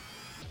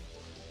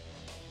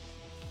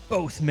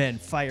 Both men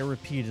fire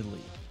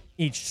repeatedly.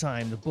 Each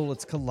time the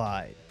bullets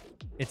collide.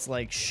 It's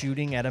like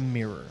shooting at a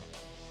mirror.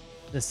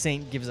 The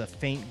Saint gives a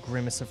faint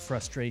grimace of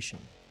frustration.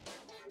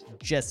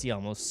 Jesse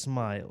almost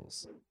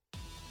smiles.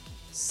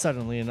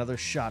 Suddenly, another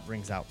shot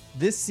rings out.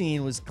 This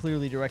scene was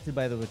clearly directed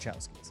by the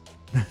Wachowskis.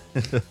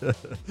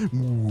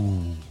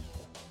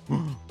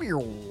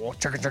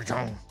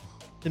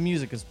 The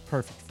music is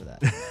perfect for that.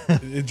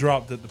 It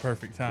dropped at the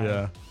perfect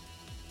time.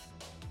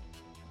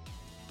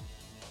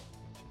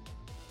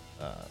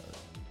 Yeah.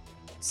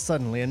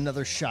 Suddenly,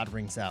 another shot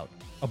rings out.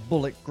 A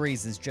bullet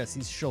grazes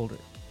Jesse's shoulder.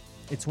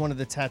 It's one of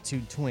the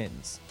tattooed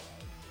twins.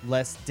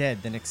 Less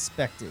dead than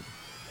expected.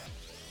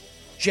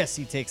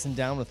 Jesse takes him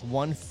down with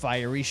one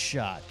fiery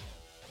shot.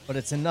 But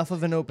it's enough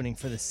of an opening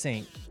for the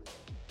Saint.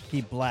 He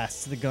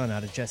blasts the gun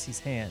out of Jesse's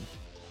hand.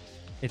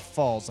 It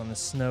falls on the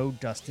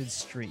snow-dusted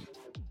street.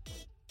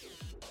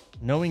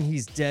 Knowing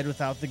he's dead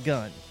without the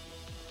gun,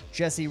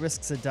 Jesse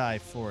risks a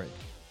dive for it.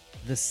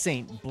 The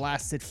Saint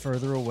blasts it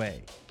further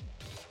away.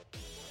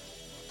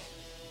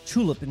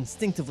 Tulip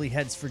instinctively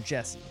heads for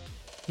Jesse.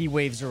 He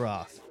waves her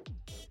off.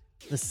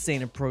 The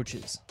Saint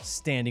approaches,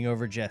 standing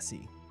over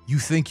Jesse. You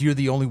think you're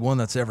the only one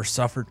that's ever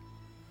suffered?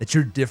 That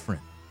you're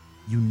different,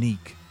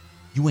 unique.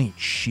 You ain't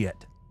shit.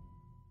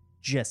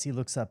 Jesse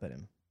looks up at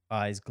him,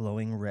 eyes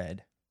glowing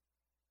red.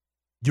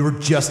 You're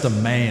just a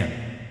man.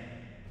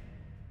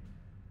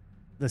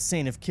 The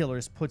Saint of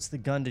Killers puts the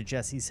gun to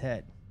Jesse's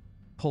head,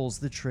 pulls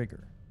the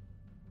trigger.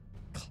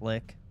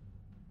 Click.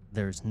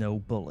 There's no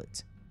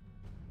bullet.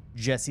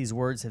 Jesse's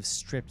words have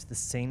stripped the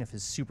Saint of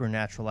his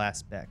supernatural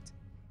aspect.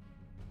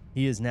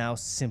 He is now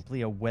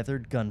simply a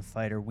weathered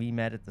gunfighter we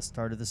met at the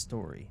start of the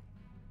story.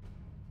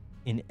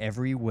 In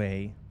every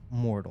way,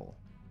 mortal.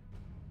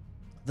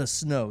 The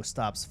snow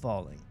stops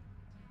falling.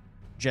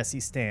 Jesse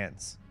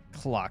stands,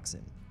 clocks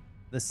him.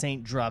 The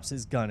Saint drops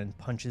his gun and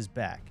punches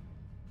back.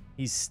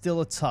 He's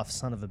still a tough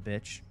son of a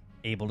bitch,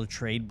 able to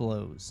trade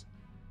blows.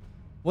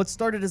 What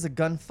started as a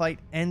gunfight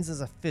ends as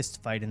a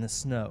fist fight in the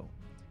snow.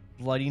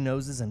 Bloody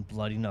noses and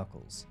bloody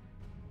knuckles.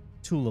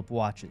 Tulip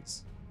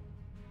watches.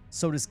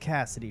 So does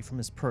Cassidy from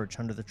his perch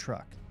under the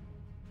truck.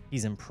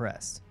 He's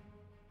impressed.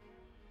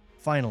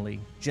 Finally,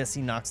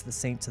 Jesse knocks the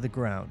Saint to the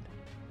ground.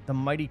 The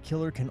mighty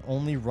killer can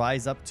only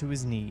rise up to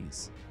his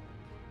knees.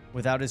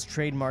 Without his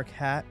trademark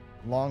hat,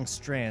 long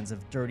strands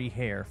of dirty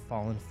hair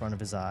fall in front of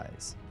his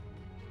eyes.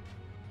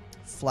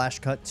 Flash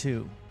cut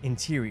 2,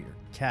 interior,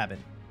 cabin,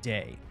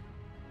 day.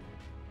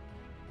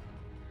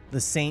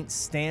 The Saint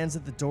stands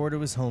at the door to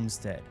his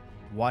homestead,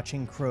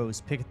 watching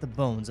crows pick at the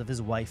bones of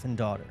his wife and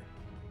daughter.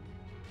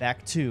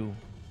 Back 2,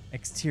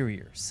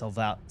 exterior,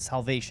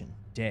 salvation,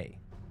 day.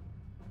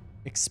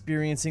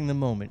 Experiencing the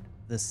moment,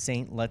 the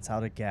Saint lets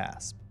out a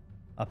gasp,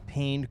 a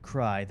pained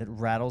cry that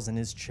rattles in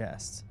his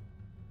chest.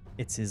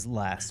 It's his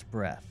last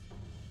breath.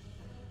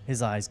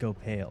 His eyes go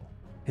pale,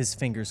 his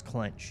fingers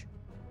clench.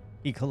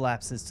 He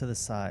collapses to the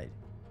side.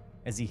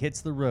 As he hits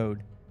the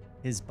road,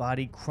 his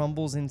body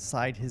crumbles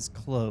inside his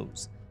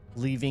clothes,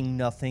 leaving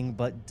nothing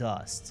but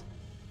dust.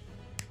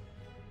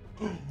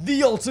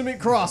 The ultimate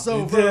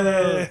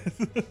crossover!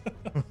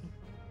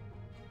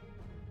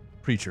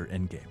 Preacher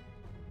endgame.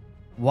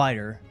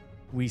 Wider,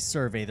 we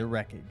survey the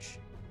wreckage.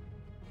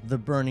 The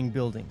burning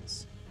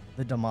buildings,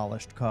 the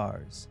demolished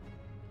cars,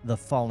 the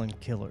fallen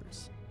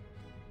killers.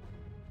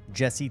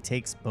 Jesse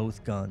takes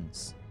both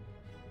guns.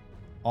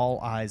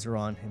 All eyes are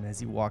on him as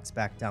he walks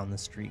back down the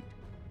street.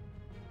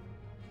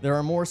 There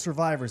are more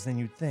survivors than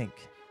you'd think.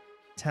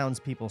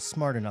 Townspeople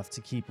smart enough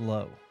to keep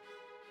low.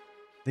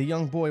 The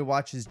young boy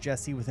watches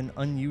Jesse with an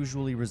awe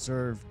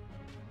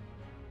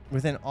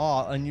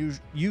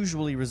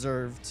unusually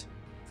reserved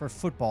for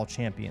football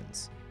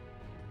champions.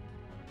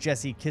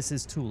 Jesse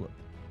kisses Tulip.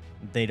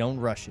 They don't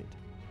rush it.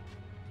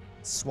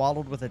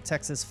 Swaddled with a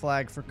Texas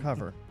flag for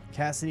cover,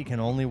 Cassidy can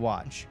only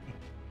watch.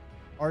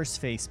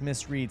 Arseface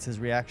misreads his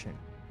reaction.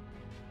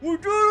 We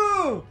did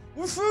it!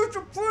 We saved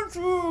the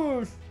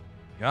princess!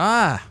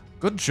 Ah,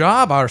 good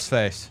job,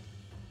 Arseface.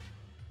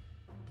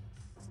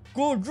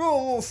 Good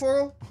job, little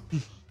fella.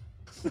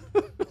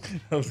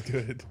 That was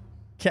good.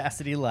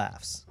 Cassidy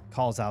laughs,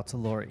 calls out to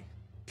Lori.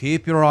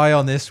 Keep your eye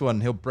on this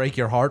one. He'll break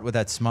your heart with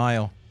that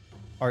smile.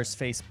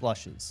 Arseface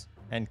blushes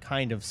and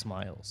kind of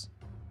smiles.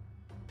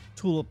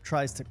 Tulip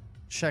tries to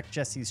check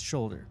Jesse's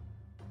shoulder,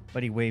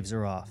 but he waves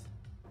her off.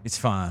 It's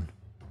fine.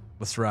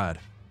 Let's ride.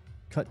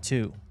 Cut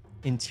 2.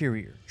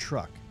 Interior,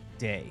 truck,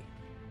 day.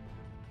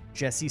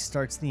 Jesse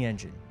starts the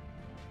engine.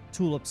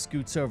 Tulip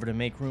scoots over to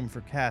make room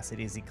for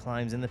Cassidy as he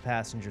climbs in the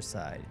passenger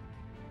side.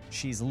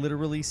 She's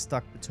literally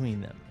stuck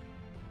between them.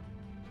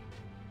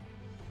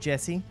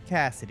 Jesse,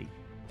 Cassidy.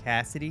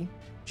 Cassidy,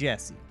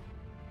 Jesse.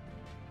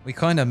 We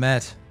kinda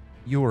met.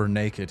 You were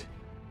naked.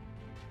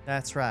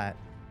 That's right.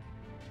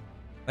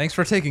 Thanks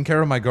for taking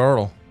care of my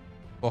girl.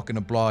 Fucking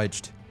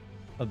obliged.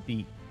 A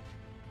beat.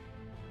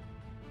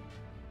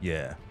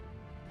 Yeah.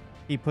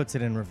 He puts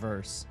it in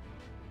reverse.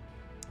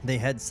 They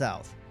head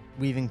south,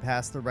 weaving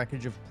past the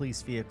wreckage of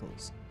police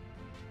vehicles.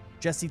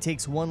 Jesse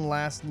takes one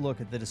last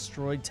look at the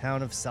destroyed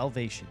town of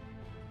Salvation.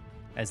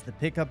 As the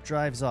pickup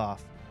drives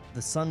off,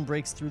 the sun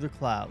breaks through the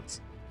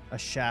clouds, a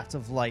shaft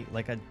of light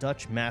like a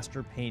Dutch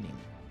master painting.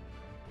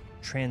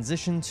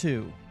 Transition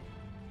 2.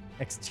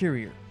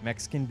 Exterior,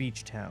 Mexican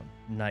beach town,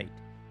 night.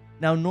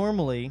 Now,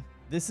 normally,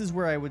 this is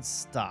where I would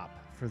stop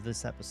for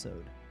this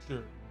episode.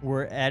 Sure.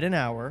 We're at an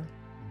hour,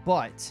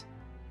 but,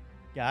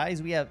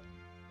 guys, we have,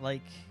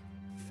 like,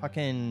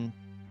 fucking...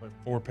 What,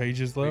 4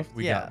 pages left?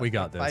 We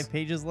got this. 5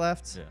 pages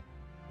left? Yeah.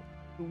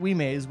 We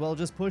may as well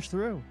just push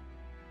through.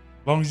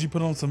 As long as you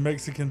put on some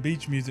Mexican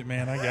beach music,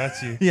 man, I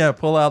got you. Yeah,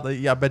 pull out the.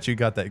 Yeah, I bet you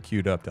got that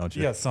queued up, don't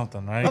you? You got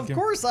something, right? Of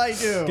course I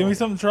do. Give me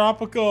something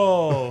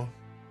tropical.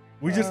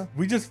 We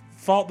just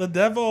fought the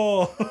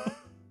devil.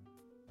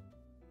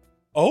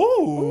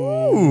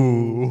 Oh.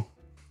 Ooh.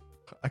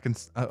 I can.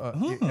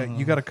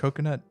 You got a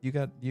coconut?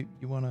 You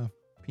want a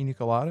pina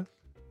colada?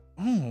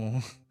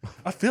 Oh,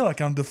 I feel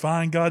like I'm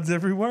defying God's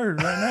every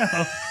word right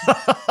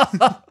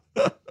now.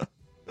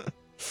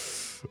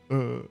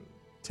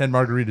 10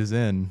 margaritas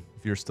in.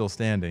 If you're still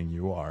standing,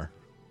 you are.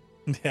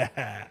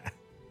 Yeah.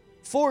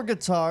 4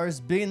 guitars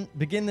begin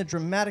the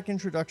dramatic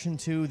introduction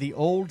to The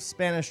Old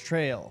Spanish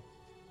Trail,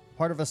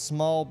 part of a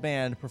small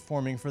band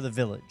performing for the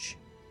village.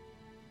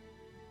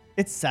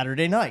 It's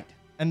Saturday night,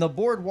 and the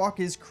boardwalk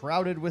is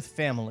crowded with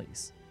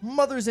families.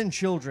 Mothers and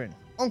children,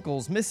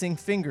 uncles missing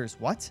fingers.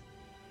 What?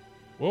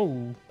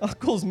 Whoa.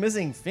 Uncle's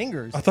missing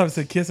fingers. I thought it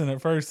said kissing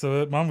at first,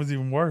 so mine was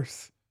even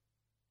worse.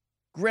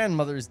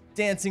 Grandmothers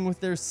dancing with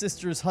their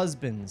sisters'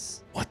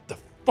 husbands. What the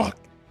fuck?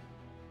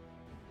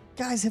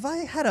 Guys, have I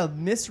had a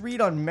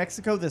misread on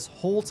Mexico this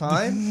whole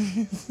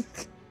time?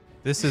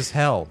 This is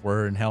hell.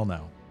 We're in hell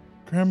now.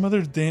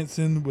 Grandmother's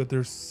dancing with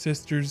their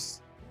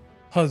sisters'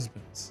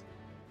 husbands.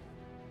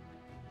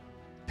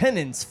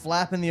 Pennants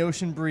flap in the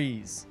ocean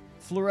breeze.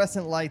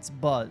 Fluorescent lights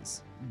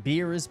buzz.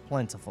 Beer is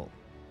plentiful.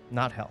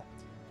 Not hell.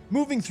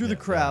 Moving through the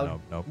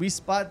crowd, nope. we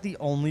spot the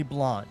only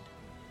blonde,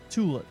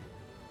 Tulip.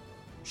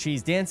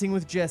 She's dancing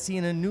with Jesse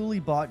in a newly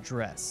bought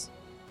dress.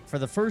 For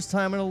the first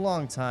time in a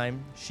long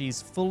time,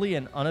 she's fully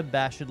and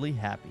unabashedly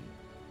happy.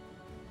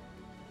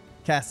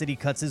 Cassidy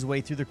cuts his way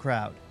through the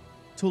crowd.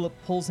 Tulip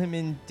pulls him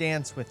in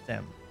dance with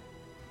them.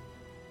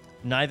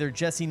 Neither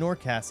Jesse nor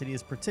Cassidy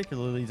is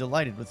particularly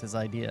delighted with his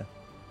idea.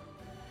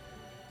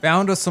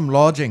 Found us some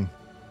lodging.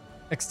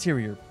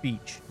 Exterior,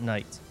 beach,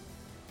 night.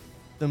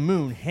 The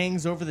moon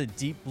hangs over the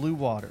deep blue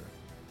water.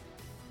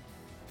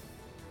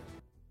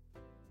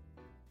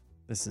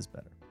 This is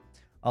better.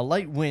 A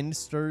light wind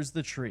stirs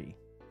the tree.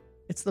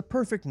 It's the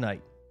perfect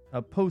night.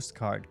 A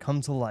postcard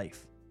come to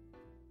life.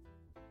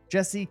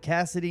 Jesse,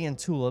 Cassidy, and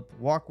Tulip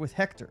walk with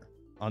Hector,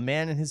 a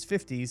man in his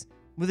 50s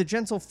with a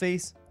gentle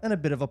face and a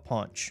bit of a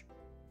paunch.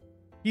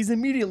 He's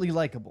immediately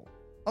likable,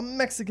 a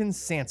Mexican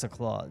Santa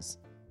Claus.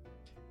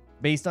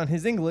 Based on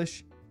his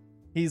English,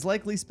 he's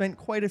likely spent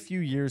quite a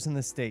few years in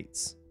the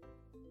States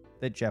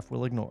that Jeff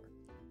will ignore.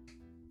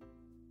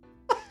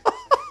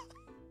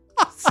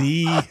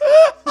 See?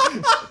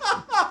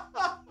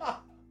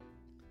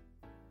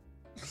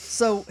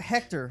 So,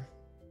 Hector,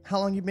 how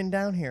long you been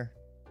down here?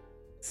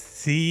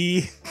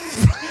 See?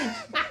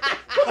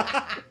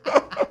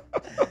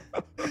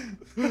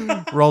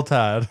 Roll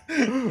Tide.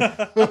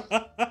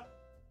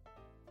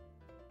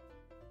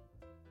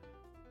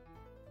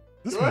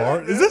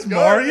 Is this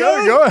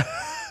Mario? Go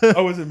ahead.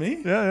 Oh, is it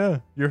me?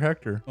 Yeah. You're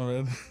Hector. Oh,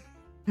 man.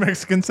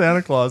 Mexican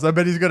Santa Claus. I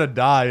bet he's gonna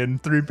die in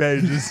 3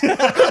 pages.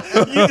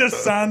 You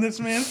just signed this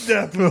man's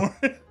death warrant.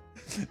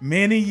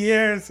 Many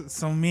years,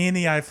 so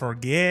many I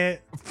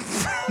forget.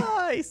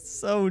 I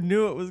so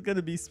knew it was going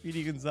to be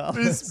Speedy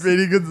Gonzalez.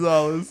 Speedy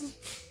Gonzalez.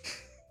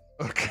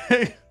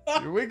 Okay,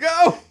 here we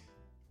go.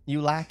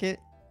 You lack it?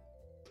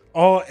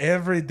 Oh,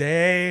 every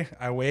day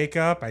I wake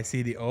up, I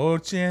see the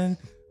ocean,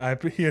 I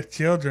hear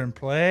children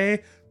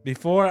play.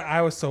 Before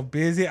I was so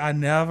busy, I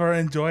never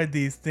enjoyed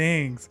these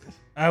things.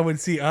 I would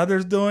see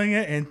others doing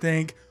it and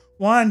think,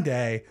 one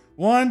day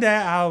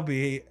I'll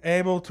be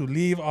able to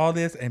leave all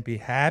this and be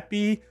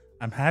happy.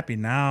 I'm happy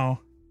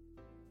now.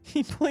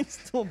 He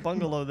points to a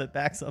bungalow that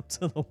backs up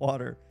to the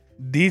water.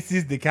 This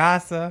is the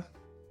casa.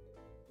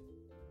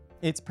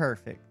 It's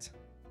perfect.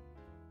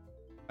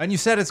 And you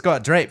said it's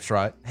got drapes,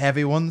 right?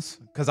 Heavy ones?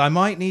 Because I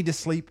might need to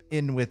sleep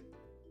in with...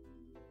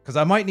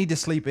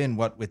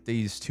 with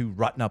these two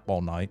rotting up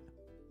all night.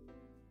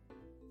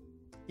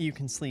 You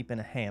can sleep in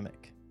a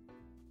hammock.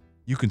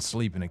 You can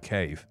sleep in a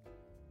cave.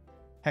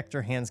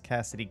 Hector hands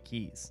Cassidy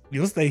keys.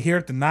 You'll stay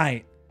here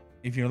tonight.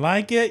 If you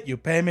like it, you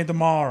pay me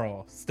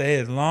tomorrow. Stay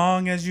as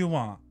long as you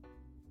want.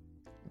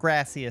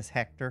 Gracias,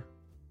 Hector.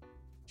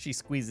 She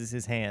squeezes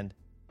his hand.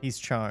 He's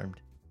charmed.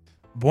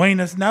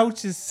 Buenas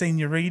noches,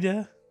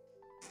 señorita.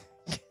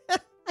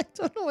 I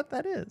don't know what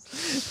that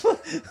is.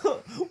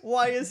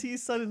 Why is he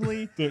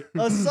suddenly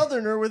a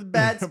southerner with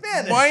bad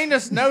Spanish?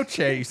 Buenas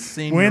noches,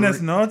 señor. Buenas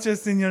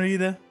noches,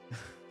 señorita.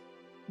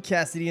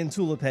 Cassidy and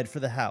Tulip head for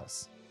the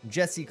house.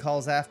 Jesse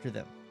calls after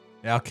them.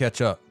 Yeah, I'll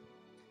catch up.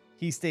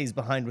 He stays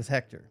behind with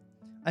Hector.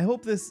 I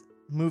hope this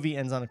movie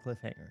ends on a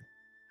cliffhanger.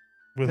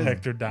 With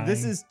Hector dying.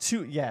 This is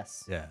too...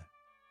 Yes. Yeah.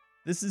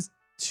 This is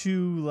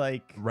too,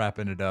 like...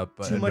 Wrapping it up.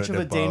 Too much of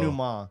a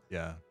denouement.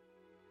 Yeah.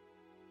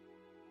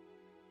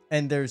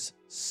 And there's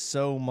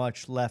so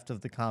much left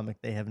of the comic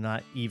they have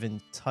not even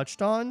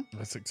touched on.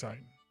 That's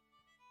exciting.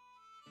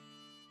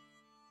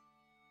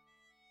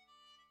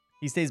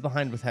 He stays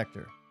behind with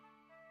Hector.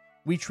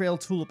 We trail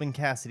Tulip and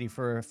Cassidy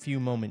for a few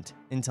moments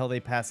until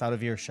they pass out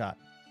of earshot.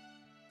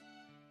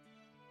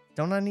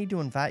 Don't I need to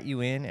invite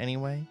you in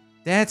anyway?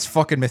 That's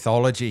fucking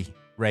mythology.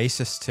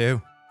 Racist too.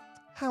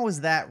 How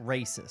is that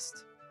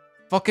racist?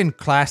 Fucking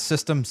class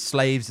system,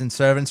 slaves and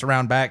servants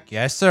around back.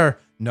 Yes, sir.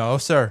 No,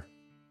 sir.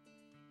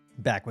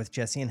 Back with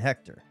Jesse and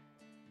Hector.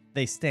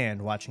 They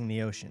stand watching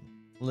the ocean,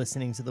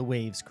 listening to the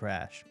waves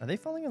crash. Are they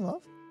falling in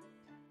love?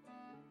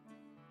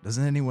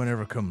 Doesn't anyone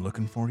ever come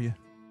looking for you?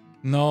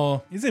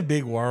 No, it's a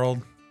big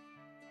world.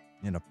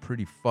 In a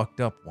pretty fucked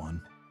up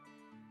one.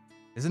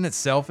 Isn't it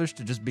selfish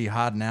to just be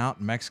hiding out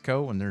in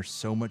Mexico when there's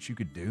so much you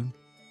could do?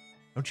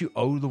 Don't you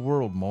owe the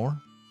world more?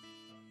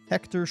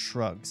 Hector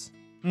shrugs.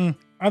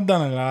 I've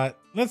done a lot.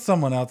 Let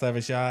someone else have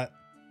a shot.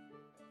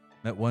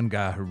 Met one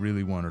guy who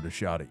really wanted a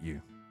shot at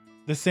you.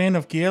 The sin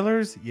of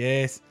killers?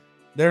 Yes.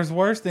 There's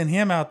worse than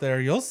him out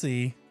there. You'll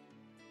see.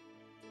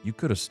 You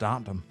could have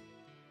stopped him.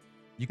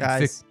 You could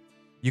Guys,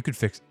 you could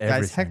fix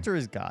everything. Guys, Hector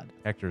is God.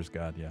 Hector is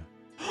God, yeah.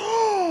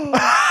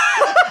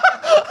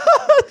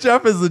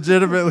 Jeff is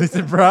legitimately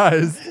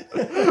surprised.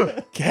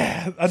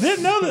 Gas. I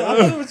didn't know that. I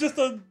thought it was just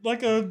a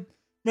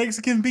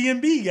Mexican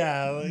B&B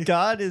guy. Like,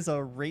 God is a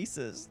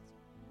racist.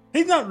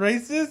 he's not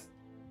racist.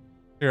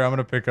 Here, I'm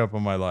gonna pick up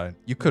on my line.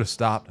 You could have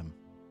stopped him.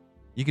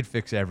 You could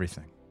fix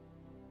everything.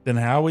 Then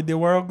how would the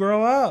world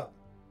grow up?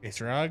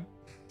 It's wrong.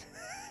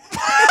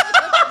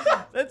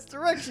 That's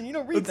direction. You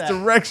don't read That's that.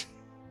 direction.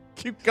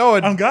 Keep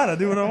going. I'm God. I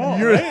do what I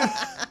want. Right?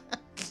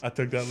 I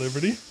took that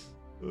liberty.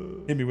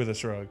 Hit me with a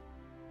shrug.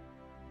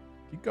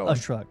 Keep going. A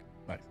shrug.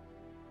 Nice.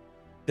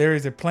 There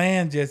is a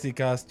plan, Jesse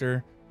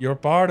Coster. You're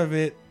part of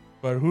it.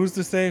 But who's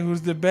to say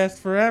who's the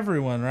best for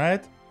everyone,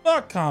 right?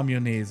 Fuck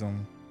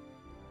communism.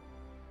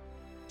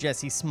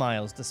 Jesse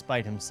smiles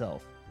despite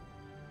himself.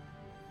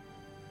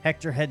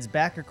 Hector heads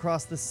back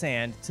across the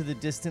sand to the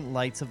distant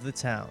lights of the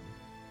town.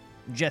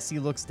 Jesse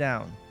looks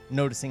down,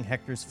 noticing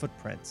Hector's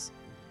footprints.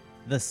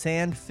 The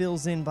sand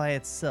fills in by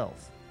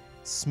itself,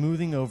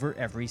 smoothing over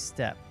every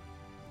step.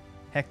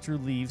 Hector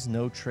leaves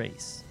no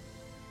trace.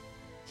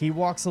 He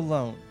walks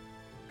alone,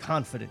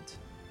 confident.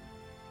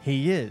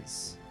 He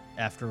is,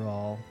 after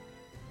all,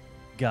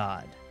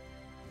 God.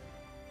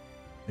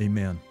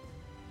 Amen.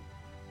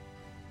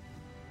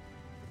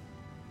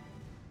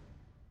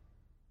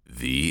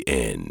 The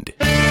end.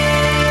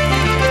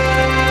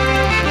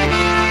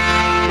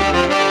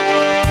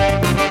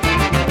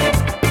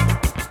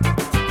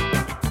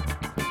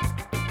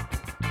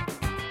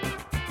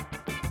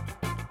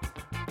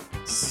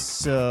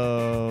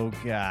 So,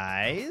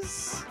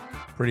 guys,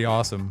 Pretty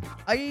awesome.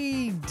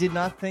 I did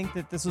not think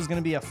that this was going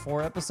to be a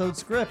 4-episode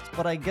script,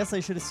 but I guess I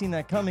should have seen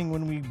that coming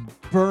when we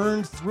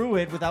burned through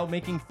it without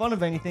making fun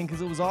of anything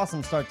because it was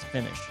awesome start to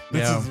finish.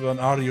 This Yeah. is an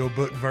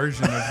audiobook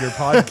version of your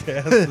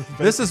podcast.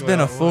 This has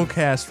been a full full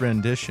cast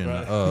rendition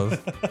Right.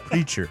 of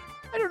Preacher.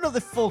 I don't know if the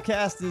full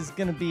cast is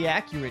going to be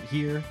accurate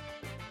here.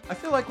 I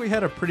feel like we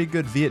had a pretty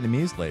good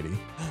Vietnamese lady.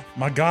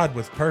 My God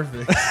was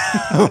perfect.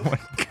 Oh my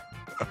god.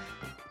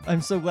 I'm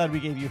so glad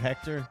we gave you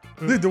Hector.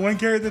 Dude, the one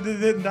character that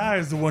didn't die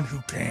is the one who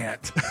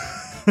can't.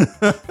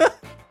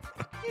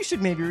 You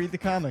should maybe read the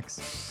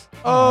comics.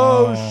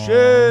 Oh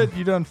shit!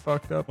 You done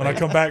fucked up. When I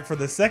come back for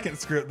the second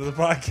script of the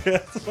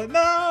podcast, I'm like,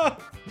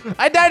 no,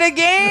 I died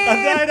again.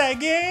 I died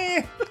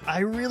again. I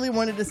really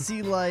wanted to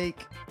see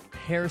like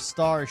Hair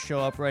Star show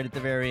up right at the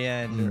very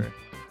end,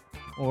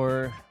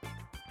 or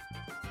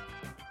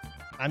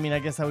I mean, I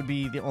guess that would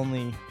be the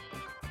only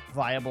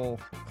viable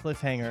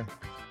cliffhanger.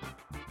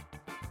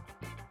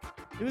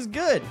 It was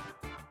good,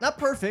 not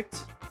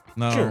perfect.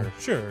 No.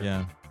 Sure.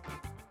 Yeah.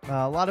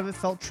 A lot of it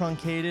felt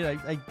truncated.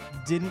 I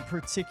didn't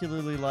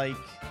particularly like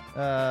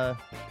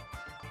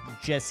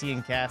Jesse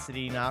and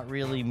Cassidy not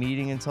really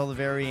meeting until the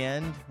very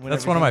end. When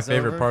That's one of my everything's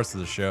favorite over. parts of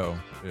the show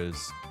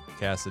is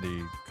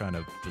Cassidy kind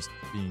of just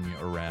being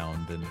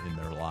around in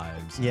their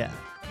lives. Yeah.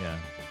 Yeah.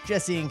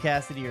 Jesse and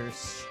Cassidy are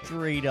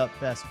straight up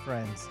best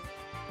friends.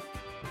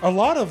 A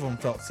lot of them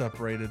felt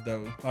separated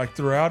though. Like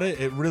throughout it,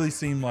 it really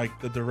seemed like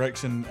the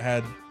direction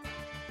had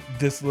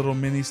this little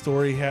mini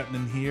story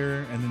happening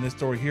here and then this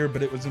story here,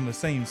 but it was in the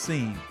same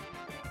scene.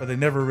 But they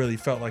never really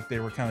felt like they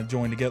were kind of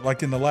joined together.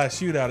 Like in the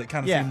last shootout, it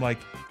kind of Yeah. seemed like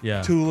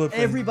Yeah. Tulip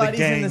and Everybody's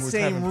the gang in the was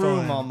same having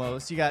room fun.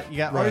 almost. You got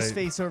Right.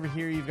 Arseface over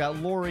here. You've got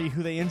Lori,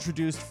 who they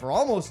introduced for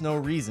almost no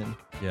reason,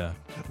 Yeah.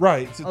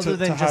 Right. other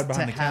than to just hide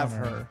behind to the have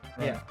counter. her.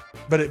 Right. Yeah.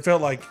 But it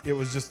felt like it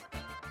was just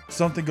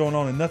something going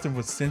on and nothing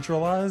was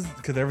centralized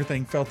because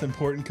everything felt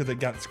important because it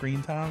got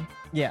screen time.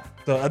 Yeah.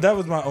 So that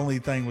was my only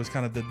thing was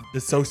kind of the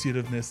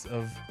dissociativeness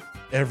of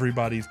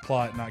everybody's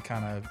plot, not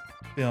kind of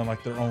feeling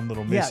like their own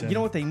little mission. Yeah. You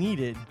know what they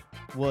needed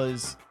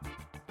was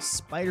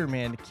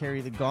Spider-Man to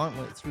carry the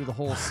gauntlet through the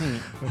whole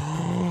scene.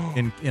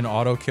 In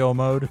auto kill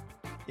mode.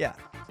 Yeah.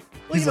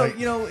 Well, He's like-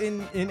 you know, in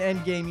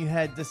Endgame, you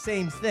had the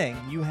same thing.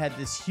 You had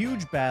this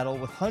huge battle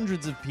with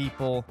hundreds of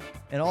people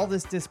and all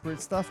this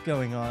disparate stuff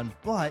going on,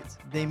 but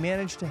they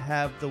managed to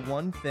have the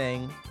one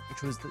thing,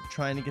 which was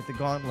trying to get the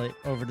gauntlet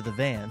over to the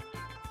van,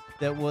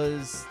 that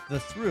was the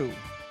through.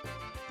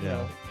 You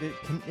Yeah. know,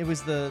 it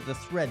was the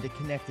thread that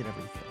connected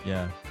everything.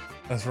 Yeah.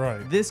 That's right.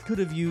 This could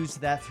have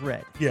used that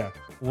thread, Yeah.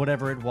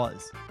 whatever it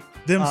was.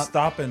 Them Uh,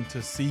 stopping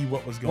to see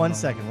what was going on.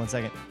 One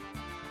second.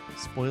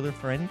 Spoiler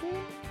for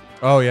Endgame?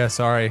 Oh yeah.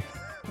 Sorry.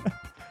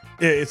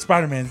 Yeah, it's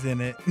Spider-Man's in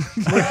it.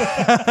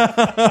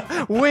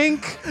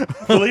 Wink.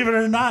 Believe it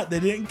or not, they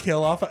didn't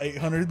kill off an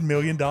 $800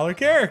 million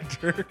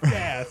character.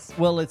 Yes.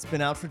 Well, it's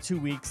been out for 2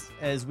 weeks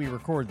as we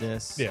record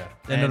this. Yeah.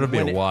 And it'll be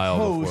when a it while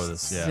before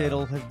posts, this. Yeah.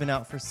 It'll have been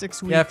out for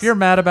 6 weeks. Yeah. If you're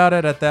mad about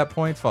it at that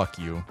point, fuck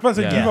you. But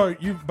so Yeah.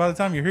 by the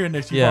time you're hearing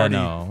this, you've Yeah. already.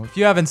 No. If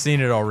you haven't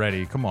seen it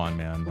already, come on,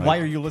 man. Like, Why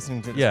are you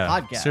listening to this Yeah,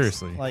 podcast?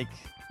 seriously. Like,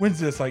 When's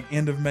this? Like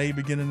end of May,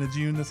 beginning of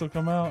June, this will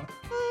come out?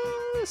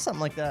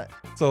 something like that.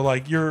 So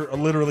like you're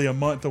literally a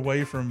month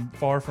away from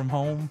Far From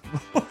Home.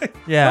 Like,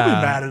 Yeah. Don't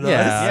be mad at yeah,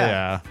 us.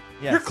 Yeah.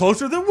 Yeah. You're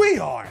closer than we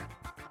are.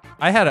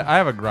 I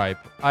have a gripe.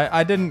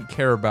 I didn't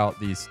care about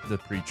the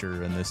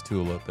Preacher and this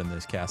Tulip and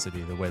this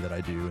Cassidy the way that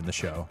I do in the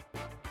show.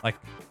 Like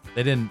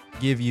they didn't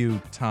give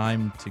you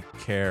time to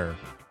care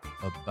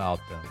about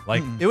them.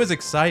 Like it was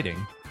exciting.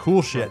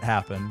 Cool shit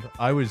happened.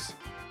 I was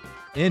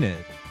in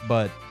it,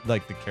 but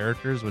like the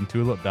characters when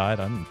Tulip died,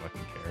 I didn't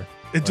fucking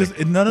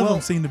care. None of Well-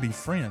 them seem to be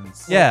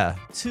friends. Yeah.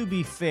 To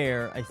be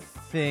fair, I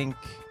think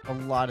a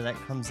lot of that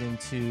comes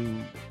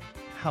into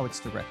how it's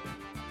directed.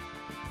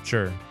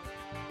 Sure.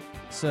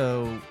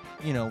 So,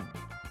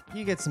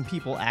 you get some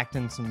people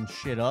acting some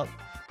shit up,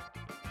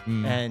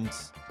 Mm. and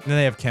then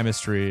they have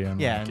chemistry and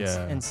yeah, like,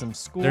 and some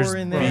score there's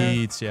in there.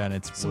 beats, and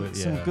it's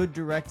Some good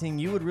directing.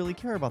 You would really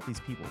care about these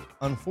people.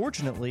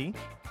 Unfortunately,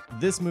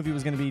 this movie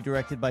was going to be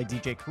directed by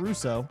DJ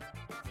Caruso,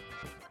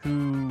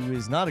 who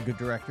is not a good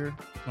director.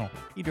 Oh.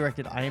 He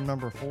directed I Am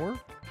Number 4.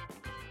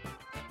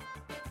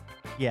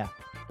 Yeah,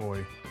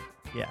 Boy,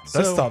 yeah.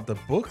 that stopped the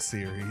book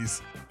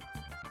series.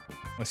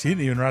 Well, she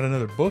didn't even write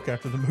another book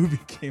after the movie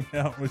came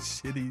out. Was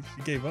shitty.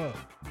 She gave up.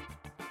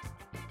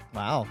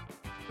 Wow.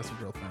 That's a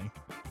real thing.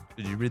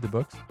 Did you read the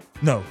books?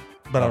 No,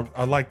 but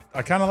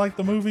I kind of liked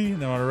the movie.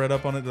 And then when I read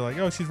up on it, they're like,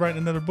 oh, she's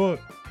writing another book.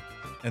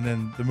 And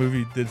then the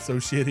movie did so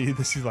shitty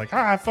that she's like,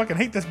 I fucking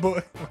hate this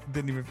book.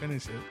 Didn't even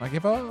finish it. I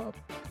give up.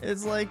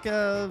 It's like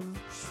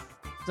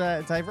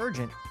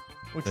Divergent,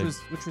 which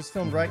was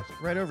filmed right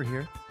over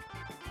here.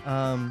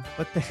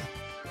 But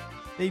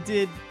they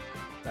did,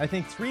 I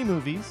think, 3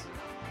 movies,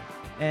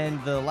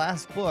 and the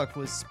last book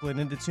was split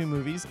into 2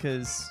 movies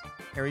because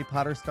Harry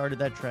Potter started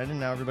that trend, and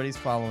now everybody's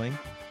following.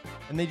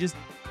 And they just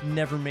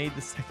never made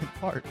the second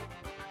part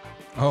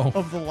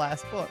of the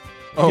last book.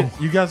 Oh,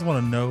 you guys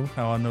want to know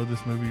how I know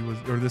this movie was,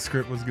 or this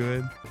script was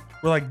good?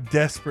 We're like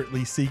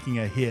desperately seeking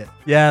a hit.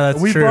 Yeah,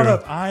 that's we true. brought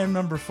up I Am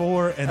Number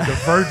 4 and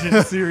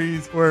Divergent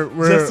series we're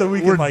just so we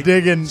can like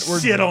digging,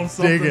 shit on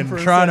something for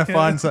a trying to second.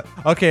 find some.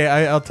 Okay,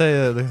 I'll tell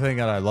you the thing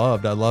that I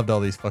loved. I loved all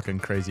these fucking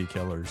crazy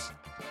killers.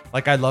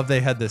 Like I love they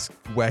had this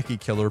wacky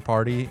killer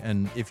party,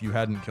 and if you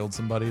hadn't killed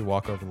somebody,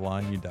 walk over the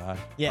line, you die.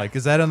 Yeah. Like,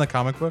 is that in the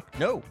comic book?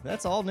 No,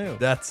 that's all new.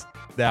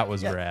 That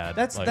was Yeah, rad.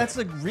 That's Like, that's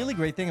a really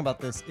great thing about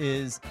this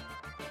is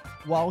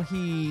while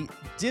he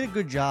did a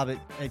good job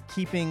at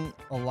keeping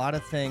a lot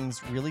of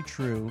things really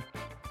true,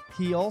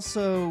 he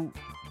also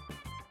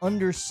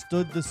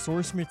understood the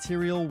source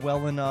material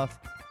well enough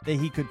that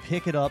he could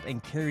pick it up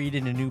and carry it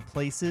into new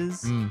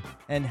places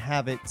and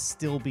have it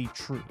still be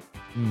true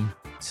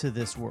to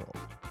this world.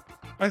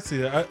 I see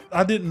that.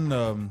 I didn't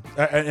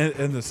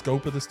in the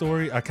scope of the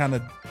story, I kind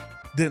of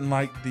didn't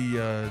like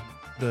the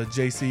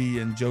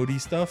JC and Jody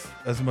stuff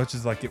as much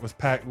as like it was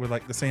packed with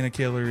like the Santa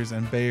Killers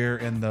and Bear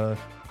and the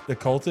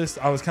cultists.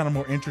 I was kind of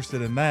more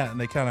interested in that, and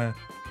they kind of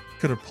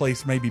could have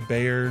placed maybe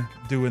Bear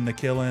doing the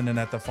killing and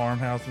at the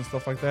farmhouse and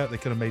stuff like that. They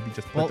could have maybe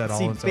just put that all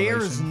in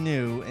Bear's Salvation.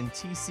 new, and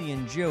TC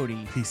and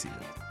Jody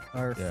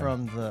are Yeah.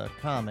 from the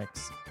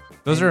comics.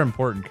 Those are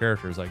important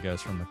characters, I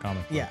guess, from the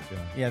comic books.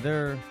 Yeah,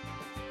 they're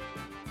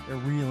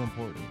real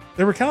important.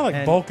 They were kind of like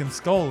And- Bulk and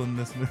Skull in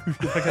this movie.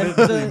 Like, I didn't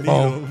The- really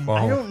need them.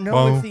 I don't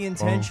know if the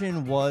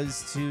intention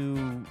was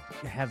to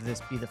have this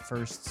be the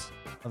first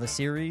of a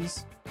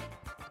series,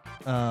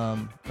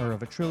 or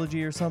of a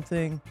trilogy or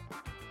something.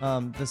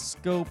 The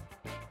scope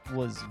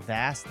was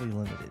vastly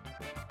limited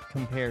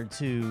compared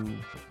to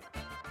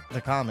the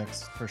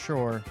comics, for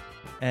sure,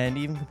 and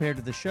even compared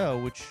to the show,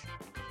 which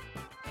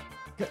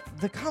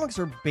the comics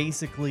are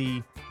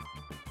basically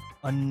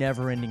a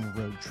never-ending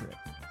road trip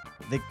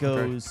that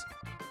goes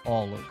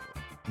all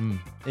over.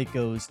 It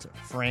goes to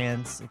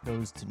France, it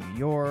goes to New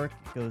York,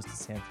 it goes to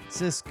San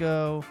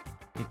Francisco,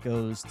 it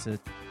goes to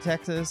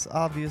Texas,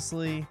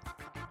 obviously.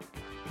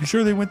 You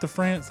sure they went to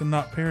France and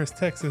not Paris,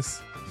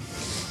 Texas?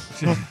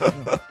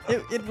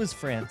 It was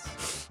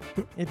France.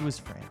 It was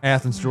France.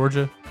 Athens,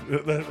 Georgia.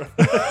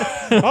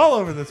 All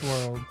over this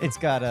world. It's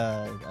got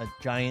a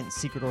giant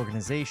secret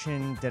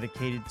organization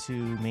dedicated to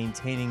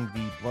maintaining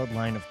the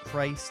bloodline of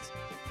Christ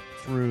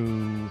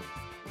through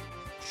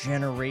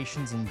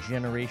generations and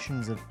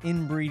generations of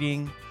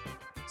inbreeding,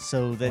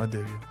 so I that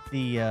dig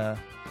it.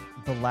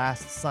 the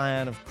last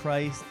scion of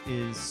Christ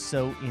is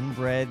so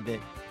inbred that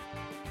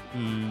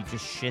he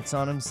just shits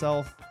on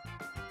himself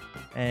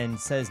and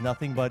says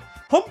nothing but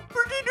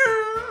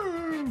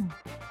humperdee-doo.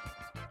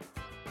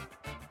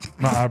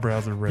 My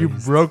eyebrows are raised. You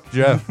broke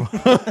Jeff.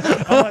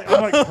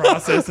 I'm like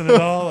processing it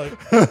all, like,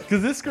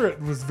 because this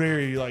script was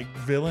very like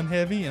villain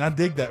heavy, and I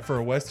dig that for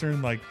a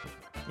Western. Like,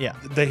 Yeah.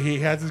 he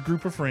has his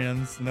group of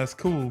friends, and that's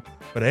cool.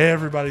 But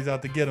everybody's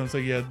out to get him. So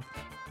you had,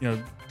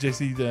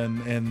 JC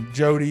and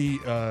Jody,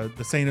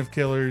 the Saint of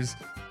Killers,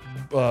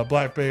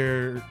 Black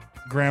Bear,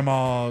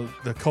 Grandma,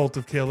 the Cult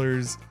of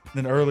Killers.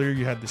 Then earlier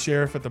you had the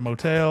sheriff at the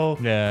motel.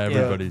 Yeah,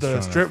 everybody's the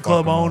trying to strip fuck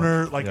club 'em up.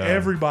 owner. Like Yeah.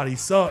 everybody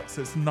sucks.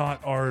 It's not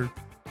our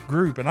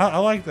group, and I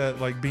like that,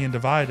 like being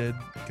divided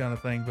kind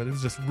of thing. But it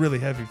was just really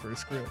heavy for a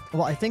script.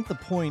 Well, I think the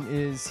point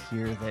is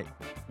here that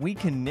we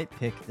can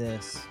nitpick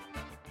this,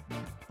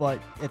 but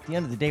at the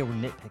end of the day, we're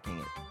nitpicking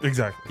it.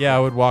 Exactly. Yeah, I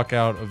would walk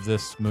out of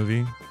this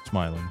movie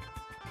smiling.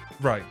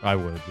 Right. I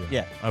would.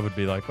 Yeah. I would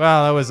be like,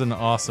 wow, that was an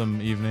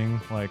awesome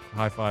evening. Like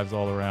high fives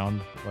all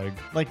around.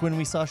 Like when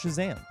we saw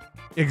Shazam.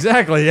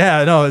 Exactly.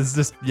 Yeah. No, it's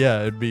just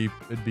it'd be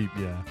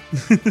yeah.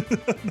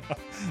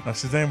 No,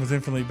 Shazam was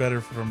infinitely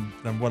better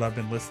than what I've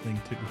been listening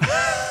to.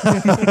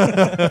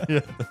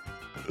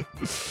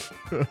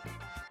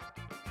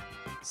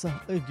 So,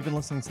 have you been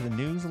listening to the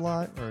news a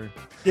lot, or?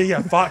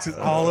 Yeah. Fox is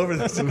all over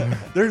this.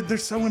 They're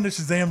so into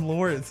Shazam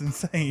lore. It's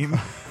insane.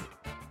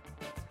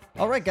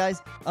 All right,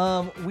 guys.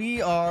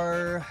 We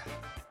are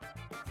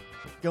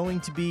going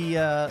to be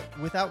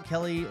without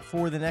Kelly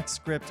for the next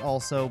script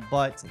also,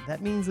 but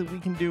that means that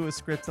we can do a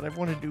script that I've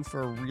wanted to do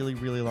for a really,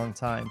 really long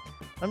time.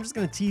 I'm just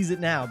going to tease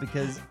it now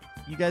because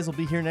you guys will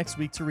be here next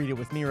week to read it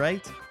with me,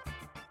 right?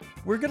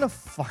 We're going to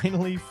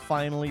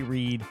finally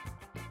read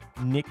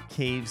Nick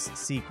Cave's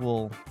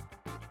sequel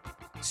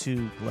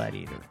to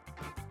Gladiator,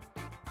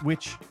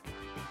 which,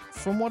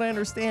 from what I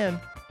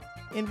understand,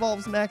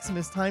 involves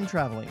Maximus time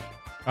traveling.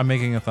 I'm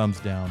making a thumbs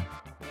down.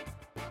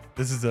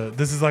 I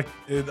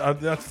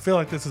feel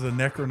like this is a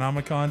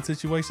Necronomicon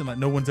situation. Like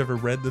no one's ever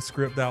read the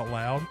script out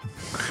loud.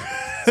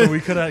 So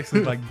we could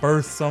actually like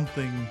birth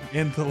something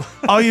into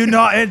life. Are you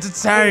not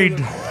entertained?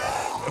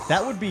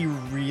 That would be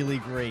really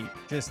great.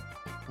 Just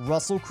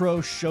Russell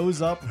Crowe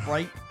shows up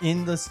right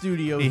in the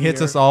studio. He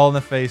hits us all in the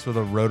face with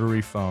a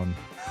rotary phone.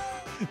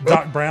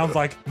 Doc Brown's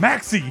like,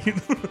 Maxie,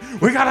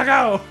 we gotta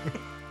go.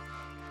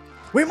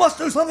 We must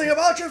do something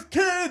about your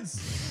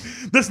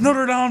kids. This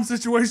Notre Dame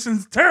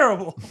situation's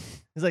terrible.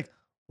 He's like,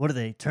 what are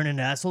they, turn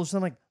into assholes?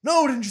 I'm like,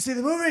 no, didn't you see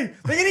the movie?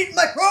 They can eat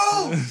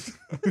macarons.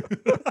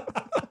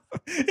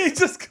 He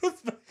just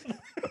goes back.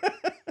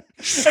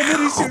 And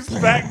then he shoots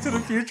Back to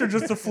the Future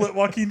just to flip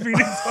Joaquin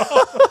Phoenix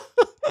off.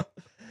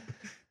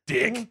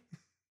 Dick.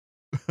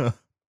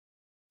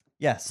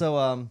 Yeah,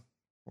 so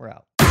we're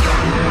out.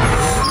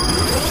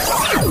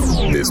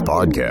 This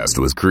podcast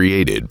was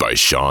created by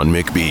Sean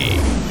McBee.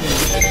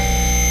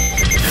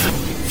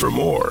 For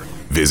more,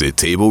 visit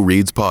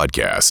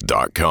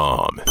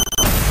TableReadsPodcast.com.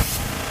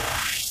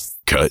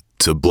 Cut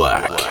to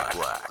black.